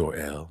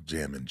 Joel,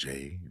 Jam and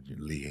J,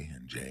 Leah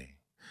and J.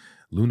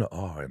 Luna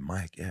R and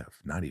Mike F,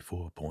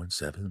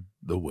 94.7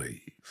 The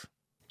Wave.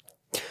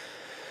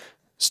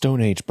 Stone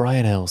Age,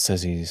 Brian L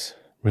says he's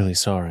really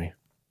sorry.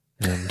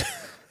 And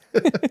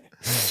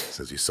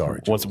Says he's sorry,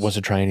 Jules. wants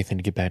to try anything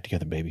to get back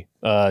together, baby.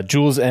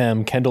 Jules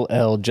M, Kendall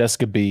L,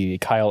 Jessica B,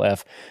 Kyle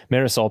F,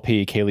 Marisol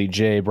P, Kaylee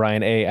J,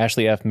 Brian A,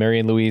 Ashley F,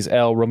 Marion Louise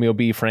L, Romeo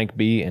B, Frank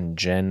B, and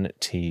Jen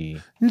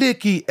T.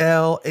 Nikki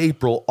L,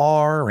 April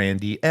R,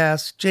 Randy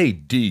S,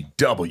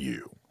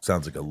 JDW.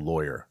 Sounds like a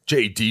lawyer.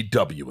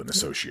 JDW and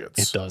Associates.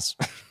 It does.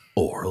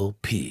 Oral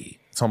P.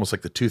 It's almost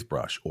like the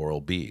toothbrush.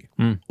 Oral B.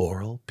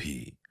 Oral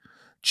P.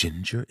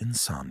 Ginger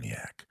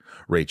Insomniac.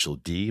 Rachel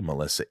D,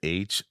 Melissa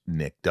H,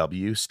 Nick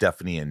W,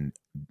 Stephanie and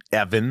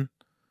Evan,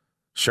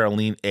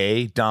 Charlene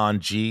A, Don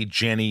G,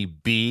 Jenny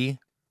B.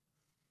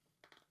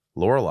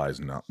 Lorelei's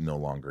no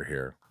longer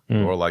here.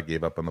 Lorelei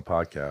gave up on the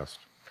podcast.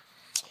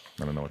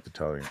 I don't know what to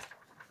tell you.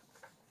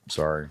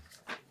 Sorry.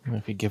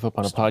 If you give up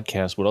on a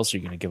podcast, what else are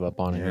you going to give up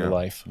on in your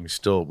life? We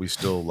still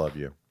love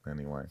you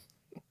anyway.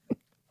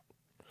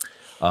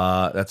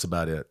 That's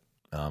about it.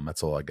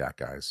 That's all I got,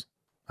 guys.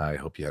 I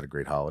hope you had a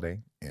great holiday.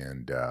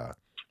 And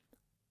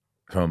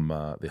from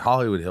the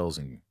Hollywood Hills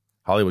in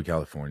Hollywood,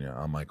 California,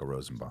 I'm Michael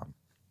Rosenbaum.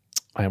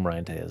 I'm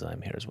Ryan Tejas.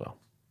 I'm here as well.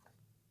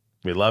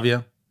 We love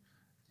you.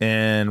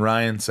 And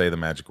Ryan, say the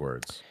magic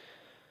words.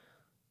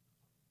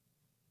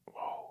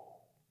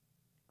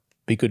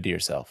 Be good to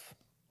yourself.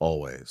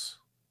 Always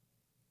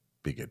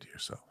be good to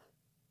yourself.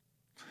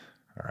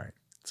 All right.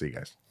 See you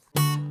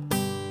guys.